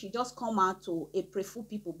 Maybe she just come out to April Fool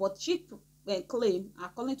people, but she claim,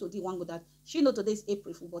 according to DEEMWANGO, that she know today is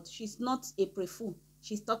April Fool, but she's not April Fool.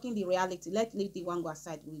 She's talking the reality. Let's leave DEEMWANGO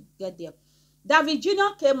aside. We'll get there. David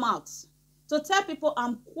Jr. came out to tell people,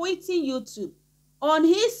 I'm quitting YouTube. On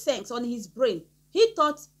his sense, on his brain, he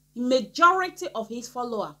thought majority of his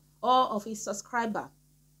follower or of his subscriber,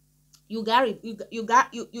 you got it,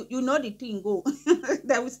 you know the thing go.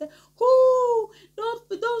 They will say, oh,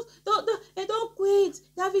 don't quit,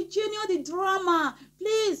 David Jr. the drama,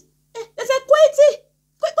 please. They say quit.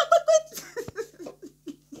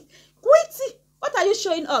 Quit. What are you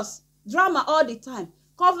showing us? Drama all the time,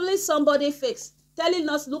 covering somebody's face, telling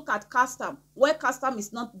us look at custom where custom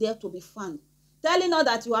is not there to be found, telling us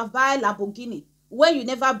that you have buy Lamborghini when you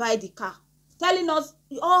never buy the car, telling us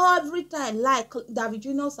every time like David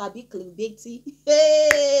Jr. sabi clickbaity.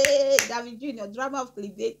 Hey, David Jr. drama of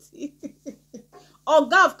clickbaity. Or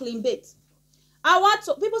of clickbait. I want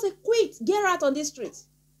to, people say quit, get out on this street.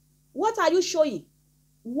 What are you showing?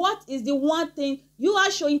 What is the one thing you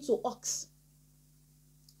are showing to us?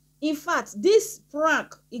 In fact, this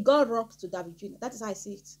prank, it got rocked to David Jr. That is how I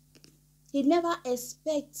see it. He never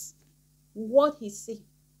expects what he say,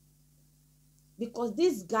 because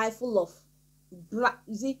this guy full of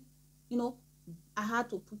you see, you know, I had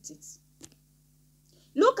to put it.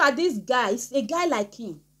 Look at this guy. It's a guy like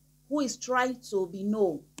him who is trying to be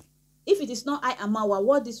known. If it is not I Amawa,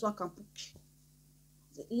 what this one can put?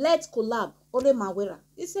 Let's collab. Ore Mawera.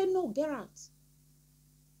 He said no, get out.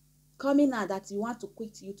 Coming out that you want to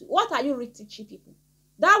quit YouTube. What are you really teaching people?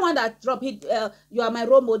 That one that dropped, you are my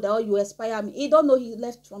role model, you inspire me. He don't know he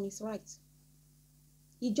left from his right.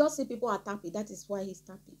 He just see people are tapping. That is why he's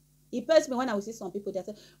tapping. He pains me when I will see some people that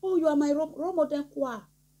say, oh, you are my role model. Kwa.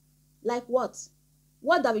 Like what?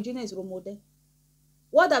 What David Jr. is role model?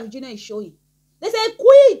 What David Jr. is showing? They say,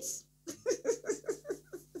 quit!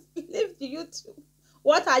 Leave the YouTube.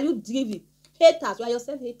 What are you giving? Haters. You are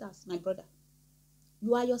yourself haters, my brother.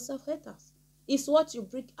 You are yourself haters. It's what you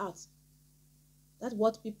bring out. That's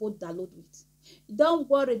what people download with. Don't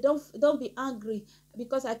worry. Don't be angry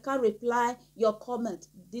because I can't reply your comment.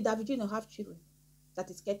 Did David Jr. have children that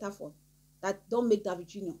is catered for? That don't make David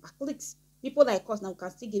Jr. clicks. People like us now can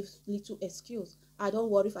still give little excuse. I don't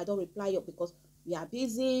worry if I don't reply you because we are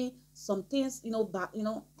busy. Some things, you know, but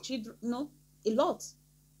children, a lot.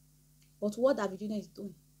 But what David Jr. is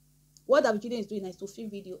doing, is to film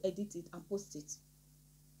video, edit it, and post it.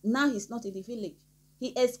 Now he's not in the village.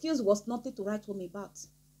 His excuse was nothing to write home about.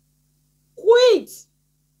 Quit!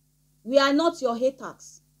 We are not your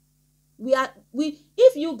haters.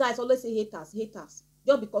 If you guys always say haters,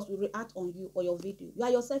 just because we react on you or your video, you are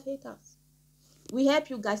yourself haters. We help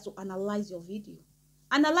you guys to analyze your video.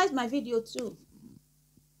 Analyze my video too.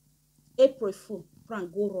 April Fool,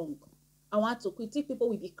 prank go wrong. I want to quit. People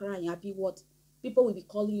will be crying. Happy what? People will be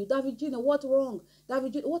calling you, David Jr., what wrong?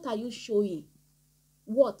 David Jr., what are you showing?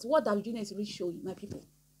 What David Jr. is really showing, my people?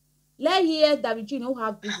 Let hear David Jr. who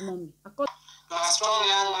have big money. You're a strong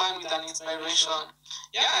young man with an inspiration.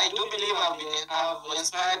 Yeah, I do believe I've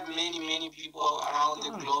inspired many people around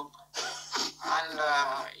the globe. And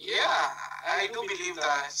yeah, I do believe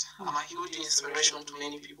that I'm a huge inspiration to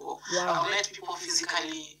many people. Wow. I've met people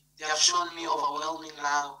physically. They have shown me overwhelming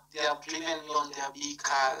love. They have driven me on their big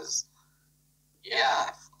cars. Yeah,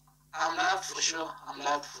 I'm loved for sure.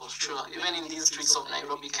 Even in these streets of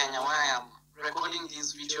Nairobi, Kenya, where I am recording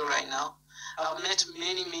this video right now, I've met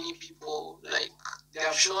many people. Like, they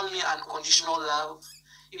have shown me unconditional love.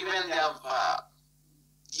 Even they have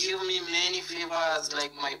given me many favors,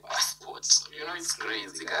 like my passports. You know, it's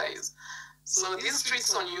crazy, guys. So these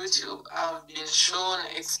streets on YouTube have been shown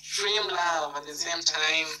extreme love, at the same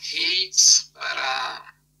time hate, but I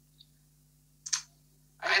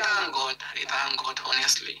thank God,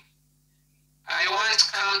 honestly. I want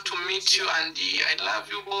to come to meet you, Andy. I love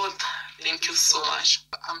you both. Thank you so much.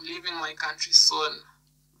 I'm leaving my country soon.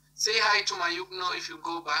 Say hi to my Yugno if you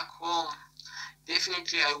go back home.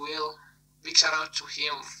 Definitely I will. Big shout out to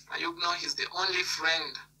him. My Yugno is the only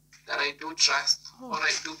friend that I do trust, or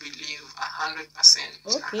I do believe 100%.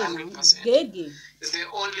 Okay. 100%. He's the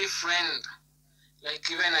only friend. Like,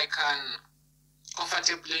 even I can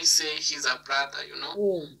comfortably say he's a brother, you know.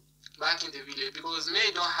 Oh. Back in the village, because me,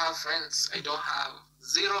 I don't have friends. I don't have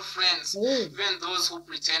zero friends. Oh. Even those who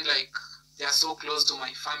pretend like they are so close to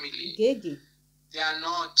my family. They are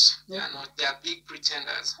not. They are not. They are big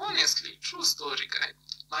pretenders. Honestly, true story, guys.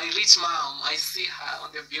 My rich mom, I see her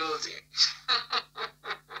on the building.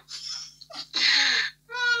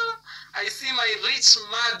 my rich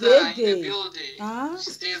mother in Gege. the building.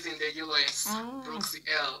 She stays in the US. Brooksy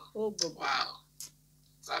L. Oh, wow.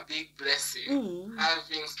 It's a big blessing.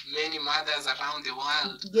 Having many mothers around the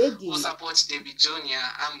world who support Davy Jr.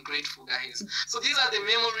 I'm grateful, guys. So these are the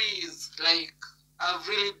memories like I've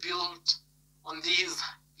really built on these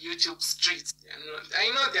YouTube streets. I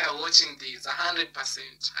know they are watching these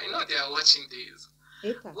 100%. I know they are watching these.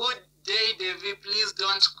 Good day, Davy. Please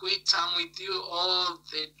don't quit. I'm with you all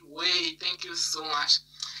the way. Thank you so much.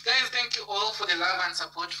 Guys, thank you all for the love and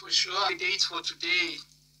support for sure. The date for today.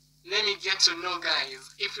 Let me get to know,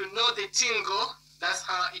 guys. If you know the tingo, that's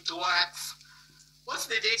how it works. What's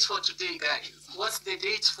the date for today, guys? What's the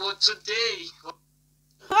date for today?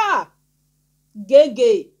 Ha!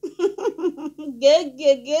 Gege.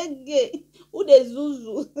 Gege. Who the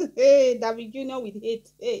Zuzu? Hey, David Jr. with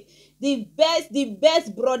hate. Hey, the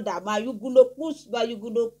best brother. Ma you gonna push, ma you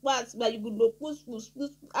gonna pass, ma you gonna push.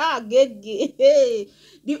 Ah, Gege. Hey,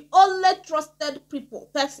 the only trusted people.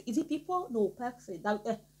 Percy, is it people? No, Percy.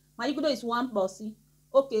 Mayuguno is one bossy.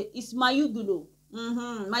 Okay, it's Mayuguno.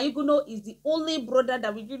 Mayuguno is the only brother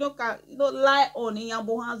that we can lie on in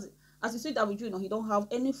Yambohanzi. As you see that he don't have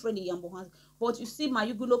any friend in Yambohanzi. But you see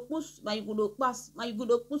Mayuguno push, Mayuguno pass,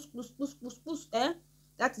 Mayuguno push.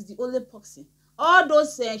 That is the only person. All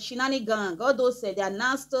those shenanigans, all those they are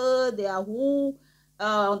Naster, they are who,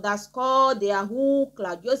 underscore, they are who,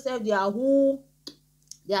 Claude Joseph, they are who,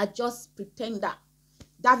 they are just pretender.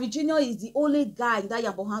 David Jr. is the only guy in that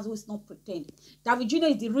Yambohanzi who is not pretend. David Jr.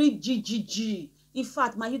 is the real GGG. In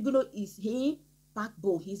fact, Mayuguno is him,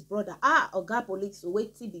 backbone, his brother. Oga police, so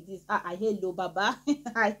wait till this. I hate Lo Baba.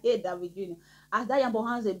 I hate David Jr. As that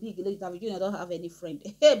Yambohanzi big, David Jr. don't have any friend.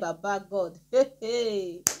 Hey, Baba God.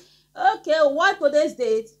 Hey. Okay, what today's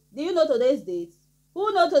date? Do you know today's date?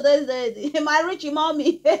 Who know today's date? My rich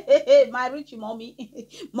mommy. My rich mommy.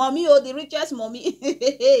 Mommy, oh, the richest mommy.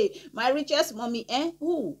 My richest mommy.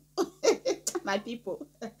 Who? My people.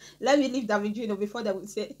 Let me leave David Jr. before they will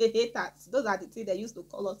say haters. Those are the things they used to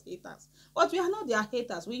call us haters. But we are not their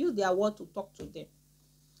haters. We use their word to talk to them.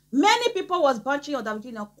 Many people was bunching on David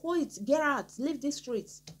Jr. Quit, get out, leave these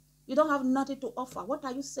streets. You don't have nothing to offer. What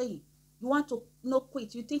are you saying? You want to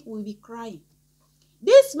quit? You think we'll be crying?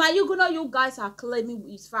 This Mayuguno you guys are claiming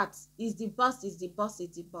is fact. Is the boss, is the boss, is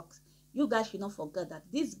the box. You guys should not forget that.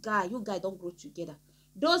 This guy, you guys don't grow together.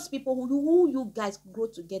 Those people who you guys grow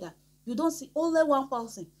together, you don't see only one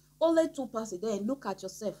person, only two person. Then look at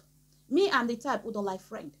yourself. Me, I'm the type who don't like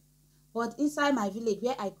friend. But inside my village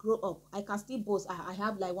where I grew up, I can still boast. I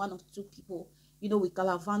have like one or two people, we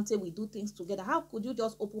galavante, we do things together. How could you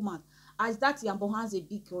just open mouth? As that Yambohanzi a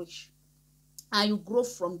big rich, and you grow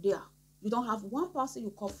from there. You don't have one person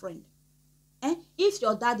you call friend. If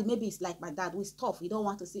your daddy maybe it's like my dad, who is tough, you don't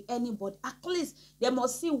want to see anybody. At least they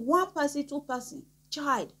must see one person, two person,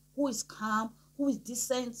 child who is calm, who is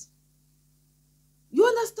decent. You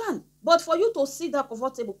understand? But for you to sit that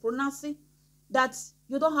comfortable, pronouncing that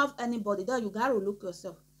you don't have anybody, then you gotta look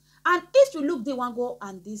yourself. And if you look DEEMWANGO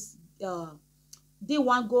and this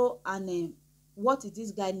DEEMWANGO and what is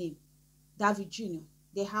this guy name? David Jr.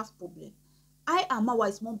 They have problem. I Amawa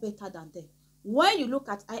is more better than them. When you look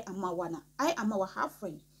at I Amawa now, I Amawa have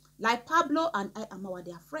friends. Like Pablo and I Amawa,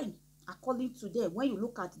 they are friends. According to them, when you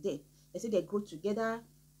look at them, they say they grow together.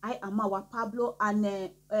 I Amawa, Pablo, and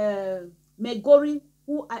Megori,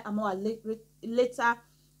 who I Amawa later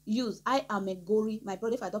use. I am Megori, my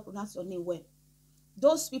brother, if I don't pronounce your name well.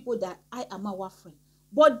 Those people that I Amawa friend.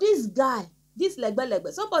 But this guy, this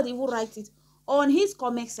legbe, somebody who write it on his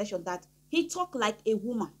comment section that he talk like a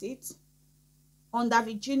woman, did. On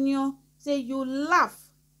David Jr. say you laugh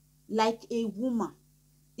like a woman.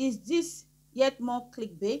 Is this yet more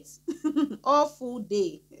clickbait? Awful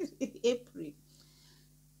day. April.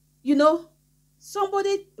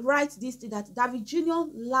 Somebody writes this thing that David Jr.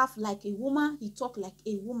 laugh like a woman, he talk like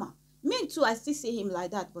a woman. Me too, I still say him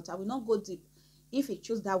like that, but I will not go deep. If he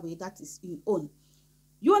choose that way, that is his own.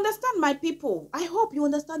 You understand, my people? I hope you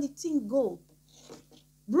understand the thing go.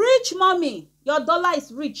 Rich mommy, your dollar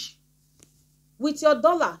is rich. With your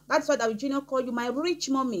dollar, that's why David Jr. call you my rich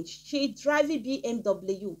mommy. She driving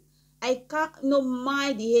BMW. I can't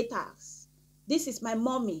mind the haters. This is my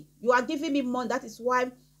mommy. You are giving me money. That is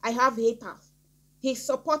why I have haters. He's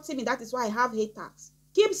supporting me. That is why I have haters.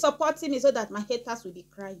 Keep supporting me so that my haters will be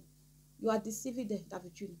crying. You are deceiving them,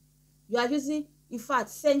 David Jr. You are using, in fact,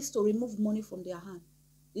 sense to remove money from their hand.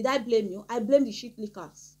 Did I blame you? I blame the shit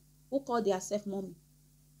lickers who call themselves mommy.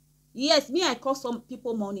 Yes, me, I call some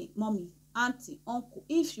people mommy, auntie, uncle.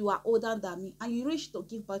 If you are older than me and you reach to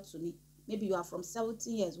give birth to me, maybe you are from 70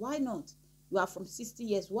 years, why not? You are from 60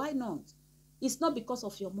 years, why not? It's not because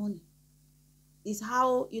of your money. is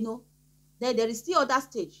how, you know, then there is still other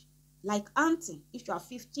stage, like auntie. If you are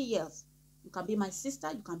 50 years, you can be my sister,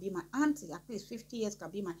 you can be my auntie. At least 50 years can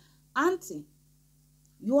be my auntie.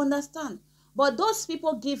 You understand? But those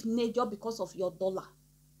people give nature because of your dollar.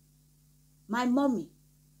 My mommy,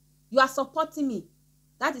 you are supporting me.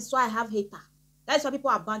 That is why I have haters. That is why people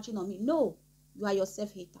are bunching on me. No, you are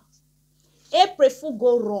yourself haters. April Fool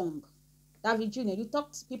go wrong. Davyjnr, you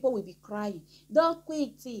talk to people will be crying. Don't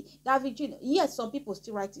quit. Davyjnr. Yes, some people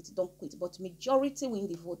still write it, don't quit. But majority win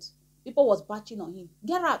the vote. People was batching on him.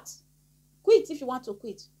 Get out. Quit if you want to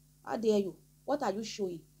quit. How dare you? What are you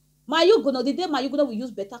showing? Mayugono, the day Mayugono will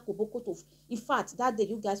use better koboko to. In fact, that day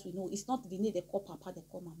you guys will know it's not the name they call Papa, they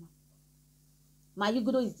call Mama.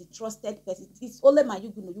 Mayugono is the trusted person. It's only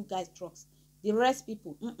Mayugono you guys trust. The rest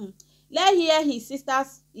people. Let hear his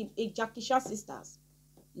sisters, Jakisha sisters.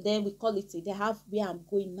 Then we call it. They have where I'm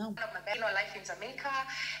going now. Life in Jamaica,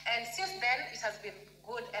 and since then it has been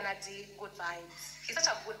good energy, good vibes. He's such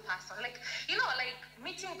a good person. Like, you know, like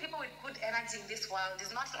meeting people with good energy in this world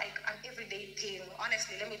is not like an everyday thing.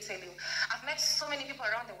 Honestly, let me tell you, I've met so many people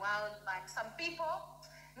around the world, but some people,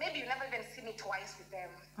 maybe you never even see me twice with them.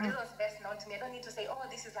 This was best known to me. I don't need to say, oh,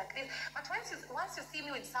 this is like this. But once you see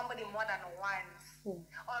me with somebody more than once,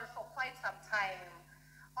 or for quite some time,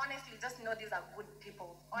 honestly, just know these are good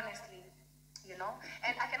people. Honestly, you know.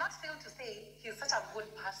 And I cannot fail to say he's such a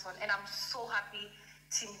good person, and I'm so happy.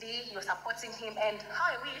 Team D, you're supporting him, and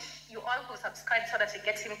how I wish you all could subscribe so that we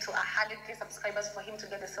get him to 100,000 subscribers for him to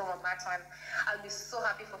get the silver button. I'll be so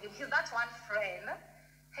happy for him. He's that one friend,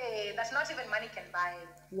 hey, that not even money can buy.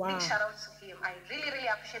 Wow. Big shout out to him. I really,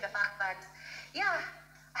 really appreciate the fact that, yeah,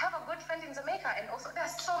 I have a good friend in Jamaica, and also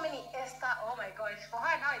there's so many Esther. Oh my gosh, for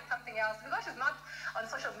her now it's something else because she's not on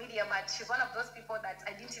social media, but she's one of those people that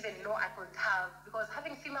I didn't even know I could have, because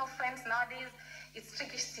having female friends nowadays, it's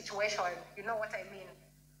tricky situation. You know what I mean?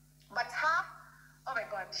 But her, oh my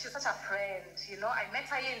God, she's such a friend. You know, I met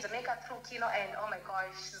her here in Jamaica through Kino, and oh my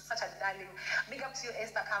gosh, she's such a darling. Big up to you,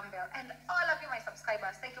 Esther Campbell, and all of you, my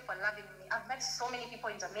subscribers. Thank you for loving me. I've met so many people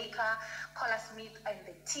in Jamaica, Caller Smith and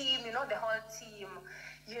the team. You know, the whole team.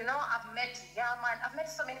 You know, I've met Yaman, I've met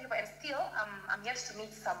so many people, and still I'm yet to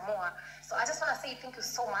meet some more. So I just want to say thank you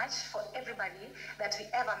so much for everybody that we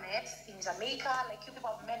ever met in Jamaica. Like, you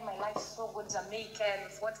people have made my life so good,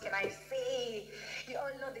 Jamaicans. What can I say? You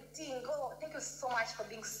all know the thing. Oh, thank you so much for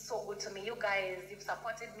being so good to me. You guys, you've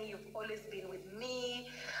supported me. You've always been with me.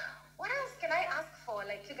 What else can I ask for?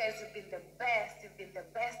 Like, you guys, you've been the best. You've been the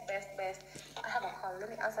best. I have a call. Let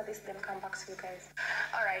me answer this, then come back to you guys.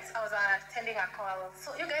 All right, I was attending a call.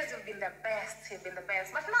 So you guys, you've been the best. You've been the best.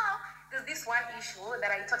 But now, there's this one issue that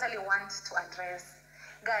I totally want to address.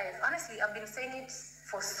 Guys, honestly, I've been saying it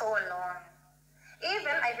for so long.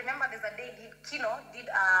 Even, I remember there's a day Kino did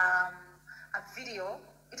a video.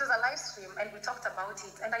 It was a live stream, and we talked about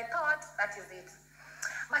it. And I thought, that is it.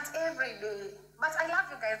 But every day, but I love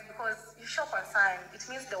you guys because you show concern. It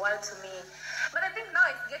means the world to me. But I think now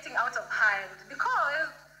it's getting out of hand because,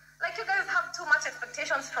 like, you guys have too much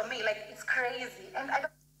expectations from me. Like, it's crazy. And I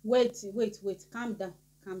don't... Wait. Calm down.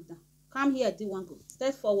 Come here, DEEMWANGO.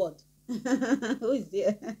 Step forward. Who is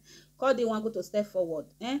there? Call DEEMWANGO to step forward.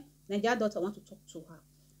 Naija Daughter want to talk to her.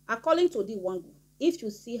 According to DEEMWANGO, if you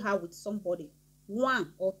see her with somebody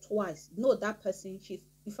one or twice, know that person,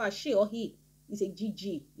 in fact, she or he is a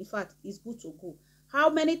GG. In fact, it's good to go. How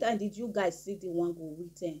many times did you guys see DEEMWANGO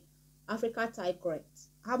with Africa Tigress?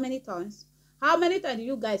 How many times? How many times do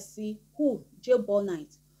you guys see who? Jailball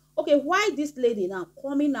Night. Okay, why this lady now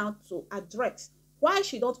coming out to address? Why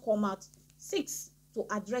she don't come out 6 to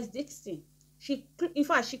address this thing? In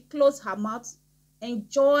fact, she closed her mouth.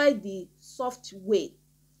 Enjoy the soft way.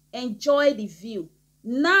 Enjoy the view.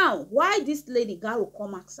 Now, why this lady Garo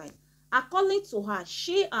come outside? According to her,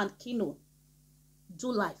 she and Kino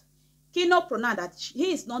do life. Kino pronounced that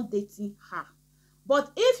he is not dating her.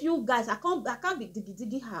 But if you guys, I can't be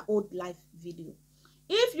digging her old live video.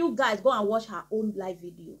 If you guys go and watch her own live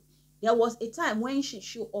video, there was a time when she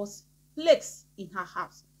showed us plaques in her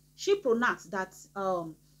house. She pronounced that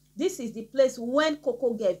this is the place when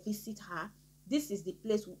Coco Girl visit her. This is the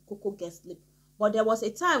place Coco Girl sleep. But there was a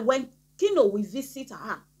time when Kino will visit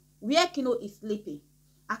her, where Kino is sleeping.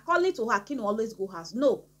 According to her, Kino always go house.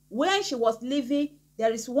 No, when she was living,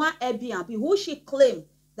 there is one Airbnb who she claimed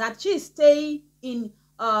that she is staying in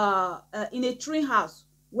a tree house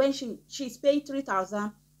when she's paying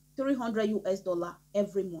 $3,300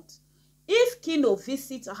 every month. If Kino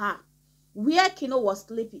visits her where Kino was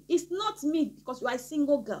sleeping, it's not me, because you are a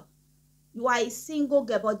single girl. You are a single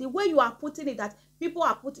girl, but the way you are putting it, that people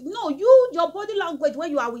are putting, no, your body language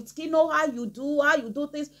when you are with Kino, how you do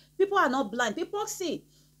things, people are not blind. People see.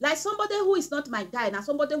 Like somebody who is not my guy, and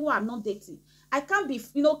somebody who I'm not dating, I can't be,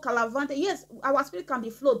 calavante. Yes, our spirit can be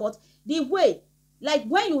flowed, but the way, like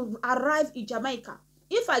when you arrive in Jamaica,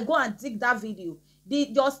 if I go and dig that video,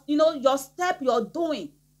 your step you're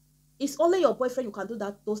doing, it's only your boyfriend you can do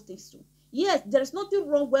those things to. Yes, there is nothing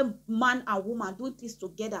wrong when man and woman do things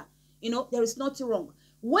together. There is nothing wrong.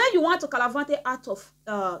 When you want to calavante out of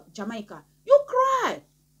Jamaica, you cry,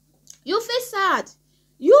 you feel sad.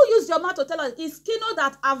 You use your mouth to tell us it's Kino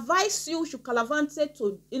that advise you should calavante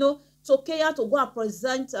to Kenya to go and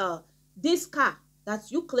present this car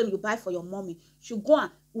that you claim you buy for your mommy. Should go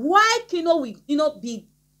and why Kino will be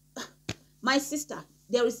my sister.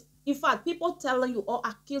 There is, in fact, people telling you or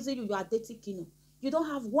accusing you are dating Kino. You don't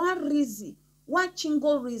have one reason, one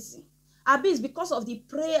chingo reason. Abi it's because of the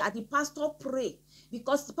prayer, the pastor pray.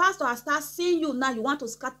 Because the pastor has started seeing you now, you want to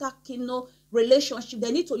scatter Kino relationship.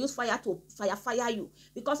 They need to use fire to fire you.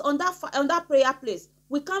 Because on that prayer place,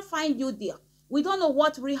 we can't find you there. We don't know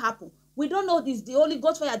what really happened. We don't know this the Holy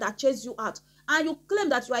Ghost fire that chased you out. And you claim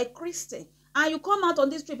that you are a Christian. And you come out on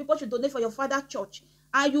this street, people should donate for your father church.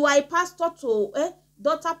 And you are a pastor to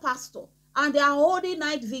daughter pastor. And they are holding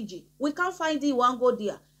night vigil. We can't find DEEMWANGO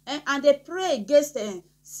there. And they pray against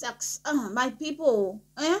sex. My people.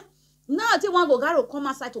 Now DEEMWANGO got to come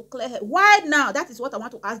outside to clear her. Why now? That is what I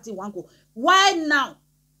want to ask DEEMWANGO. Why now?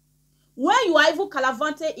 When you are even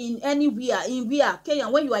calavante in anywhere, in where Kenya,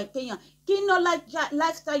 when you are in Kenya,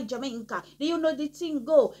 lifestyle in Jamaica, do you know the thing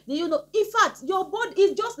go? Do you know? In fact, your body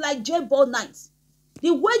is just like J-ball nights.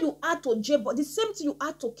 The way you add to J-ball, the same thing you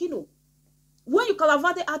add to Kino. When you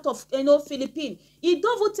calavante out of Philippines, it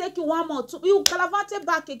don't take you 1 month. You calavante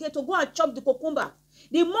back again to go and chop the cucumber.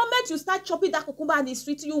 The moment you start chopping that cucumber in the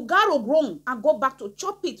street, you gotta grow and go back to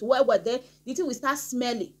chop it where we're there. The thing will start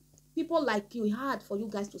smelling. People like you, it's hard for you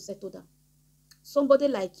guys to settle down. Somebody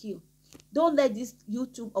like you, don't let this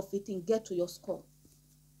YouTube of it thing get to your skull.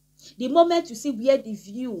 The moment you see where the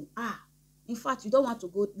view in fact, you don't want to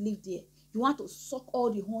go live there. You want to suck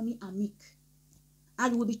all the honey and milk.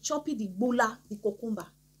 And you will be chopping the bula, the cucumber.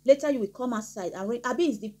 Later you will come outside and read. Abi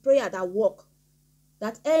is the prayer that work.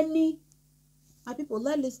 That my people,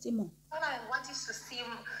 let's listen more. And I want it to seem,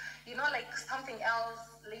 like something else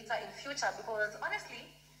later in future, because honestly,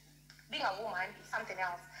 being a woman is something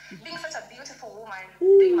else. Being such a beautiful woman,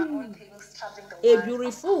 doing my own things, traveling the world.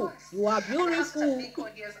 Beautiful. You are beautiful. And I have such a big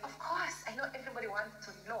audience. Of course, I know everybody wants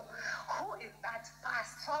to know who is that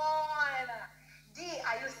person.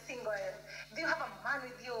 Are you single? Do you have a man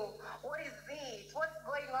with you? What is it? What's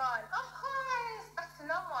going on? Of course, that's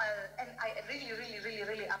normal. And I really, really, really,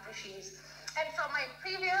 really appreciate. And from my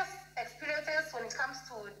previous experiences when it comes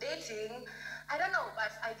to dating, I don't know,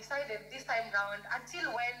 but I decided this time round,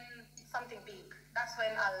 until when it's something big, that's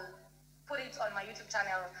when I'll put it on my YouTube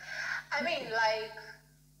channel. I mean, like,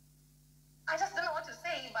 I just don't know what to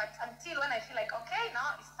say, but until when I feel like, okay,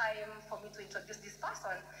 now it's time for me to introduce this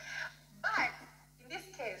person. But in this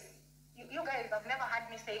case, you guys have never had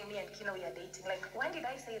me saying me and Kino we are dating. Like, when did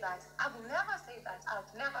I say that? I've never said that.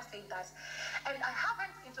 I've never said that. And I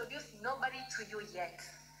haven't introduced nobody to you yet.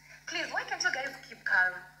 Please, why can't you guys keep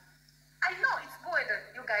calm? I know it's good,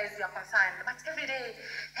 you guys, you're concerned, but every day,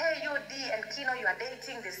 hey, you, D and Kino, you are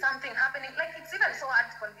dating, there's something happening. Like, it's even so hard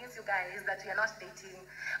to convince you guys that we are not dating.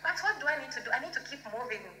 But what do I need to do? I need to keep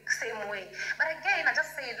moving same way. But again, I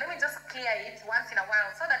just said, let me just clear it once in a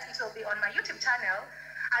while so that it will be on my YouTube channel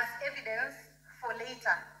as evidence for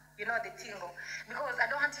later, the tingle. Because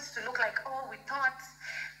I don't want it to look like, oh, we thought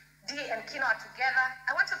D and Kino are together.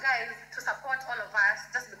 I want you guys to support all of us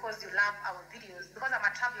just because you love our videos, because I'm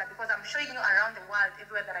a traveler, because I'm showing you around the world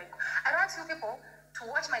everywhere that I go. I don't want you people to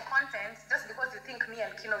watch my content just because you think me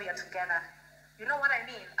and Kino we are together. You know what I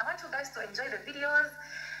mean? I want you guys to enjoy the videos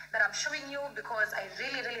that I'm showing you because I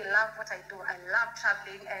really, really love what I do. I love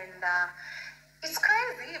traveling, and it's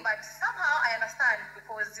crazy, but somehow I understand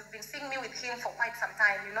because you've been seeing me with him for quite some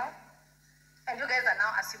time, and you guys are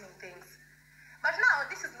now assuming things. But now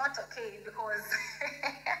this is not okay because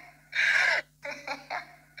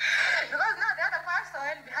because now the other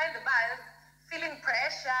person behind the bars feeling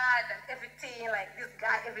pressured and everything, like this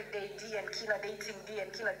guy every day, D and Kino dating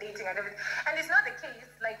and everything. And it's not the case.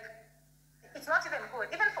 Like, it's not even good.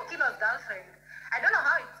 Even for Kino's girlfriend, I don't know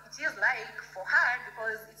how it is like for her,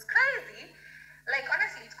 because it's crazy. Like,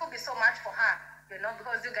 honestly, it could be so much for her,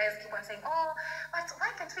 because you guys keep on saying, oh, but why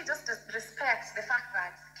can't we just respect the fact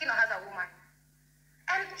that Kino has a woman?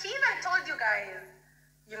 And he even told you guys,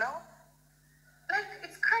 like,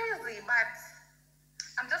 it's crazy, but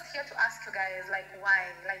I'm just here to ask you guys, like,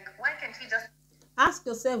 why? Like, why can't we just... Ask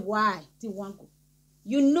yourself why, DEEMWANGO.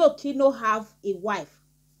 You know Kino have a wife.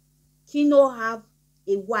 Kino have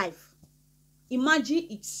a wife. Imagine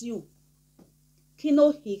it's you.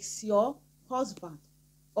 Kino is your husband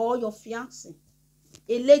or your fiancé.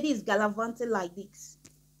 A lady is gallivanting like this.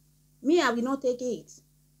 Me, I will not take it.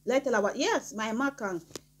 Let her about, yes, my man can,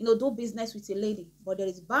 do business with a lady, but there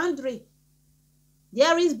is boundary.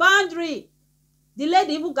 There is boundary. The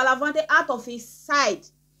lady even gallivanted out of his side.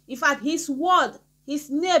 In fact, his word, his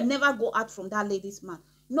name never go out from that lady's mouth.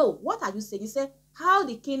 No, what are you saying? You say, how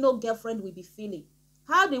the Kino girlfriend will be feeling?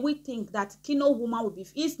 How do we think that Kino woman will be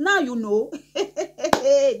feeling? It's now you know.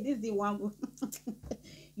 This is the one.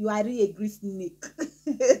 You are really a great snake.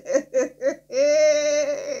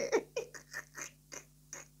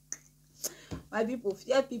 My people,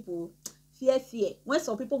 fear. When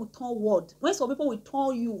some people will turn word, when some people will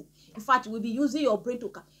turn you, in fact, you will be using your brain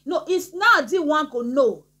to. No, it's now DEEMWANGO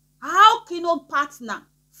know how Kino partner,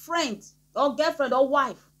 friend, or girlfriend or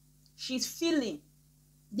wife, she's feeling.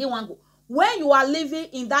 DEEMWANGO. When you are living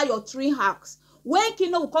in that your tree house, when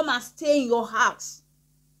Kino will come and stay in your house,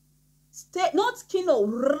 stay, not Kino,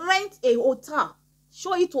 rent a hotel,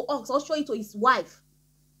 show it to us or show it to his wife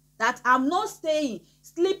that I'm not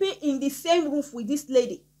sleeping in the same roof with this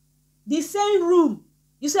lady, the same room.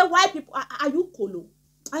 You say, why people, are you colo?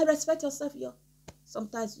 I respect yourself here.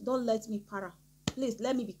 Sometimes don't let me para. Please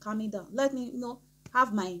let me be calming down. Let me,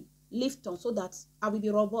 have my lift on so that I will be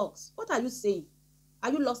robust. What are you saying?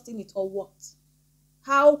 Are you lost in it or what?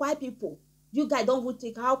 Why people? You guys don't even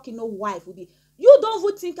think how Kino wife will be. You don't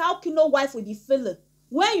even think how Kino wife will be feeling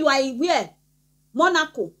when you are in where?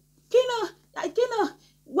 Monaco. Kino,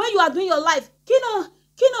 when you are doing your life,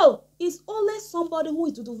 Kino is always somebody who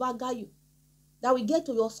is to vaga you, that will get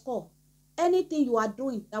to your score. Anything you are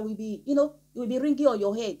doing that will be, you will be ringing on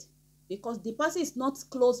your head because the person is not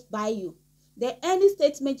close by you. Then any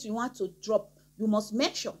statement you want to drop, you must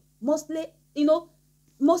make sure, mostly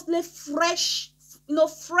fresh,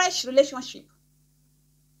 fresh relationship.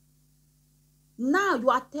 Now you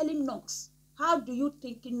are telling us, how do you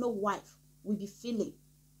think wife will be feeling?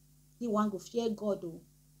 DEEMWANGO, fear God. Oh.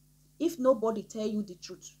 If nobody tell you the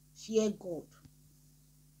truth, fear God.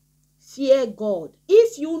 Fear God.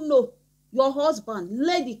 If you know your husband,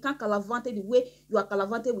 lady, can't calavante the way you are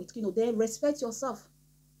calavante with Kino, then respect yourself.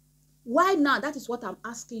 Why now? That is what I'm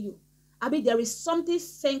asking you. I mean, there is something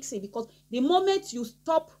sexy because the moment you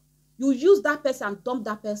stop, you use that person and dump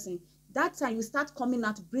that person, that time you start coming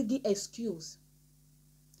out bringing excuse.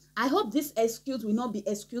 I hope this excuse will not be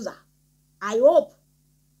excuser. I hope.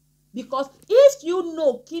 Because if you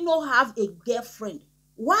know Kino have a girlfriend,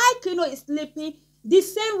 why Kino is sleeping the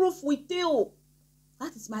same roof with you?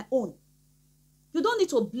 That is my own. You don't need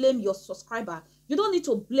to blame your subscriber. You don't need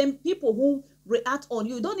to blame people who react on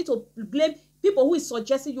you. You don't need to blame people who is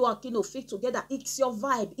suggesting you and Kino fit together. It's your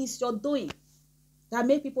vibe. It's your doing that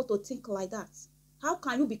make people to think like that. How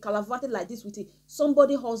can you be calavanted like this with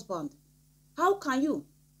somebody's husband? How can you?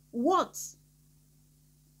 What?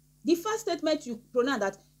 The first statement you pronounce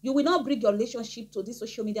that you will not bring your relationship to this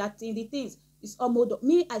social media thing. The things is almost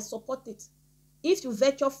me. I support it. If you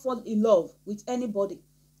venture fall in love with anybody,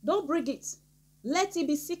 don't bring it. Let it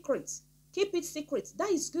be secret. Keep it secret. That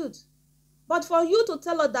is good. But for you to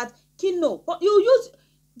tell her that Kino, but you use,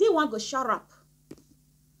 they want to shut up.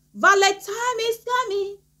 Valentine is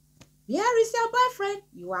coming. Where is your boyfriend?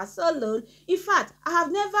 You are so alone. In fact, I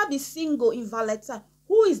have never been single in Valentine.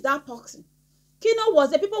 Who is that person? Kino was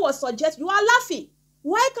the people were suggest you are laughing.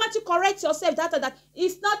 Why can't you correct yourself that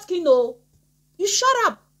it's not Kino? You shut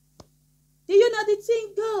up. Do you know the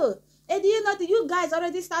thing, girl? And do you know that you guys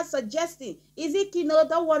already start suggesting? Is it Kino?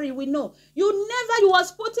 Don't worry, we know. You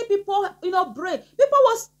was putting people, brain. People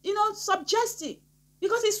was, suggesting.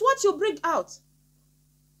 Because it's what you bring out.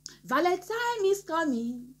 Valentine is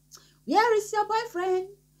coming. Where is your boyfriend?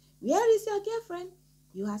 Where is your girlfriend?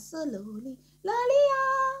 You are so lonely.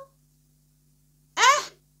 Lolia.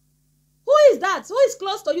 Who is that? Who is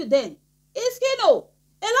close to you then? It's Kino.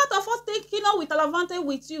 A lot of us think Kino will calavante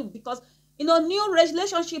with you because, new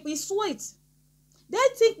relationship is sweet. They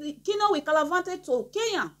think Kino will calavante to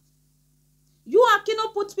Kenyan. You and Kino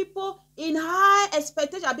put people in high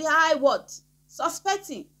expectation, be high what?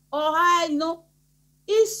 Suspecting or high,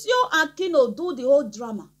 It's you and Kino do the whole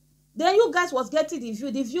drama. Then you guys was getting the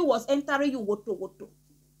view. The view was entering you woto.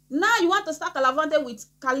 Now you want to start calavante with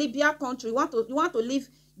Caribbean country. You want to leave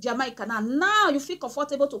Jamaica now you feel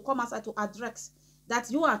comfortable to come outside to address that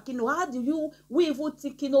you are Kino. How do we even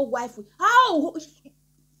think Kino wife? How?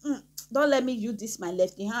 Don't let me use this my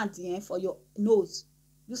left hand for your nose.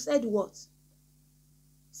 You said what?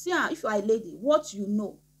 See, if you are a lady, what you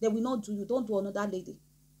know, they will not do you. Don't do another lady.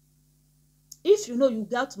 If you know you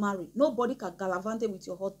got married, nobody can galavante with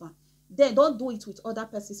your husband. Then don't do it with other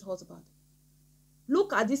person's husband.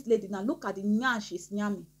 Look at this lady now. Look at the nyan she's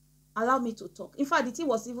nyamming. Allow me to talk. In fact, the thing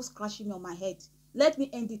was even scratching me on my head. Let me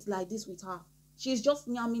end it like this with her. She's just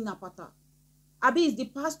nyamming napata. Abi is the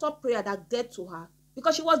pastor prayer that get to her.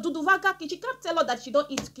 Because she was duduvaga. She can't tell her that she don't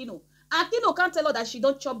eat kino. And Kino can't tell her that she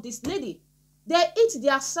don't chop this lady. They eat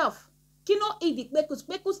their self. Kino eat the pekus.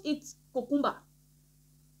 Pekus eat cucumber.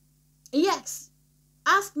 Yes.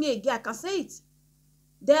 Ask me again. I can say it.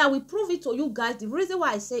 Then I will prove it to you guys. The reason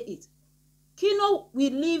why I say it. Kino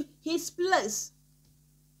will leave his place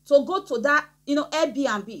to go to that,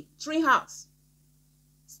 Airbnb, tree house.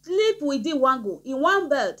 Sleep with DEEMWANGO in one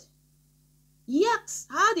bed. Yes.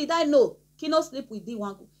 How did I know Kino sleep with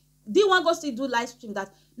DEEMWANGO? DEEMWANGO still do live stream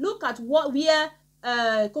that. Look at where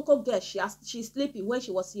Coco girl she's sleeping when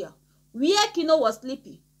she was here. Where Kino was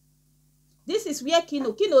sleeping. This is where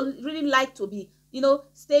Kino really like to be,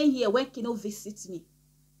 staying here when Kino visits me.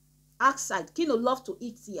 Outside, Kino love to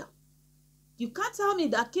eat here. You can't tell me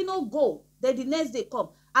that Kino go, then the next day come.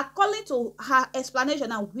 According to her explanation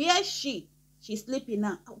now, where she's sleeping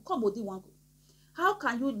now. Come on, DEEMWANGO. How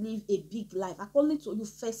can you live a big life? According to you,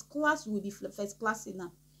 first class, you will be first class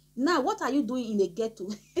now. Now, what are you doing in the ghetto?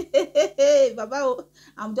 Baba,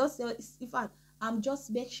 I'm just, in fact, I'm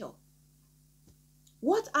just make sure.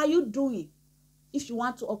 What are you doing if you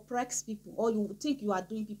want to oppress people or you think you are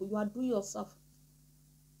doing people? You are doing yourself.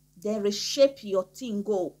 Then reshape your thing,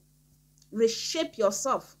 go. Reshape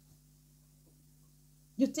yourself.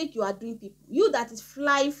 You think you are doing people. You that is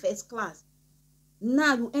flying first class.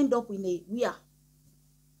 Now you end up in a where?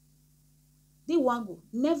 DEEMWANGO,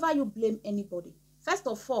 never you blame anybody. First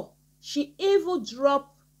of all, she even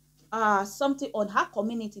dropped something on her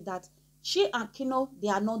community that she and Kino, they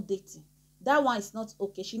are not dating. That one is not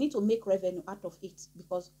okay. She need to make revenue out of it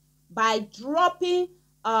because by dropping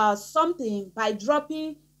something, by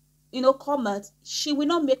dropping, comments, she will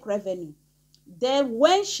not make revenue. Then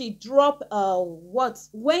when she drop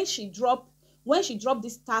when she drop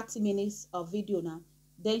this 30 minutes of video now,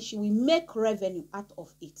 then she will make revenue out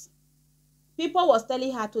of it. People was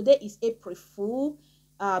telling her today is April Fool.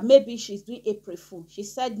 Maybe she's doing April Fool. She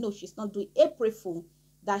said no, she's not doing April Fool.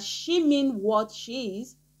 That she mean what she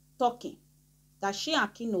is talking. That she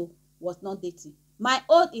and Kino was not dating. My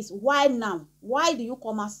own is why now? Why do you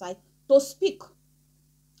come outside to speak?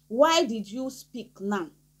 Why did you speak now?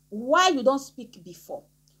 Why you don't speak before?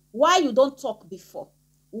 Why you don't talk before?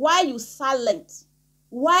 Why you silent?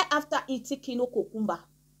 Why after eating Kino cucumber?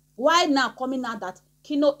 Why now coming out that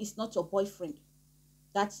Kino is not your boyfriend?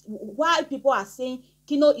 That's why people are saying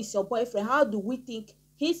Kino is your boyfriend. How do we think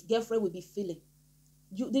his girlfriend will be feeling?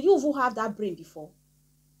 Did you even have that brain before?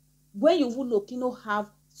 When you even know Kino have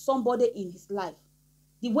somebody in his life,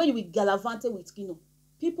 the way you will galavante with Kino,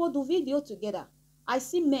 people do video together. I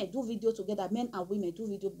see men do video together, men and women do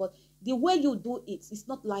video, but the way you do it, it's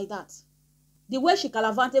not like that. The way she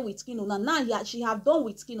galavante with Kino, now she have done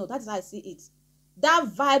with Kino, that's how I see it. That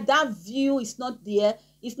vibe, that view is not there.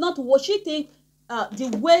 It's not what she think.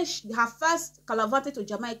 The way her first galavante to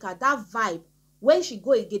Jamaica, that vibe, when she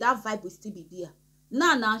go again, that vibe will still be there.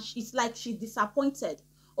 Now, it's like she's disappointed.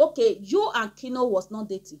 Okay, you and Kino was not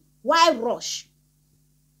dating. Why rush?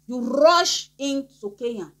 You rush into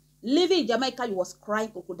Kenya. Living in Jamaica, you was crying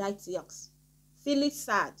crocodile tears. Feeling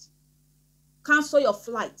sad. Cancel your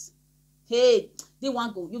flight. Hey,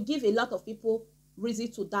 DEEMWANGO, you give a lot of people reason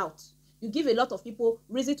to doubt. You give a lot of people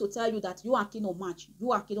reason to tell you that you and Kino match.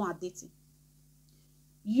 You and Kino are dating.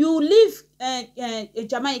 You live in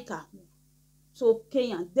Jamaica to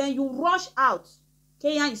Kenya. Then you rush out.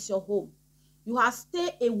 Kenya is your home. You have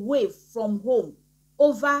stayed away from home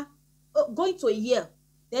over going to a year.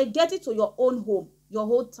 Then get it to your own home, your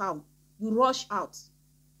whole town. You rush out.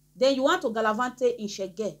 Then you want to galavante in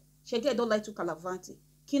Shege. Shege don't like to galavante.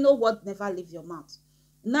 Kino word never leave your mouth.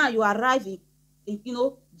 Now you arrive in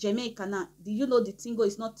Jamaica now. Do you know the tingo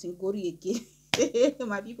is not tingori again?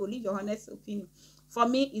 My people, leave your honest opinion. For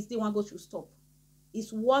me, it's the one go to stop.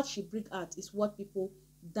 It's what she bring out. It's what people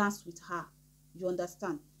dance with her. You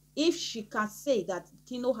understand? If she can say that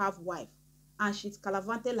Kino have wife and she's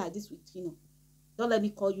galavante like this with Kino, don't let me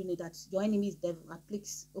call you that your enemy is devil.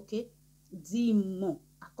 Please, okay? Demon,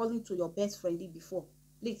 according to your best friend before.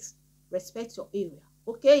 Please, respect your area.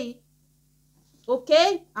 Okay?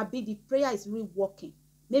 Okay? I be the prayer is really working.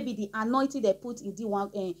 Maybe the anointing they put in the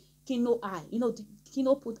one Kino eye. The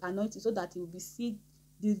Kino put anointing so that he will be seen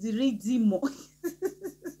the real demon.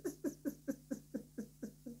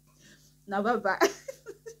 Now bye bye.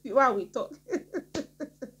 While we talk.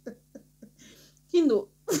 Kino.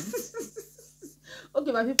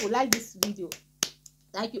 Okay, my people, like this video.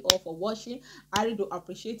 Thank you all for watching. I really do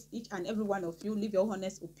appreciate each and every one of you. Leave your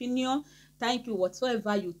honest opinion. Thank you.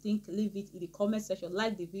 Whatsoever you think, leave it in the comment section.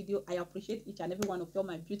 Like the video. I appreciate each and every one of you,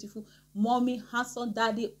 my beautiful mommy, handsome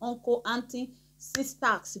daddy, uncle, auntie,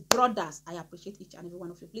 sisters, brothers. I appreciate each and every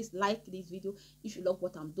one of you. Please like this video. If you love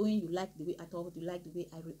what I'm doing, you like the way I talk, you like the way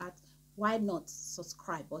I react, why not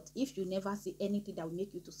subscribe? But if you never see anything that will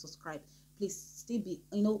make you to subscribe, please still be,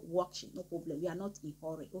 watching. No problem. We are not in a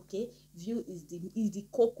hurry. Okay, view is the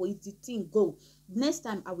cocoa, is the thing. Go. Next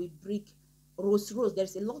time I will bring Rocio.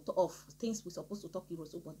 There's a lot of things we're supposed to talk in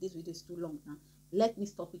Rocio, but this video is too long now. Let me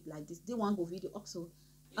stop it like this. DEEMWANGO video also.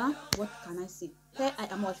 What can I say? Here I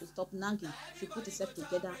am. I should stop nagging. Should put yourself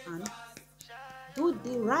together and do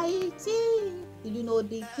the right thing. Did you know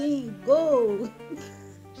the thing? Go.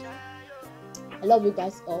 I love you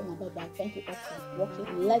guys all. Bye bye. Thank you all for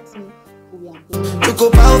watching. Let me. To go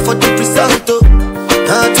bow for the result,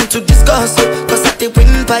 nothing to discuss, cause I did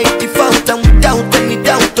win by default.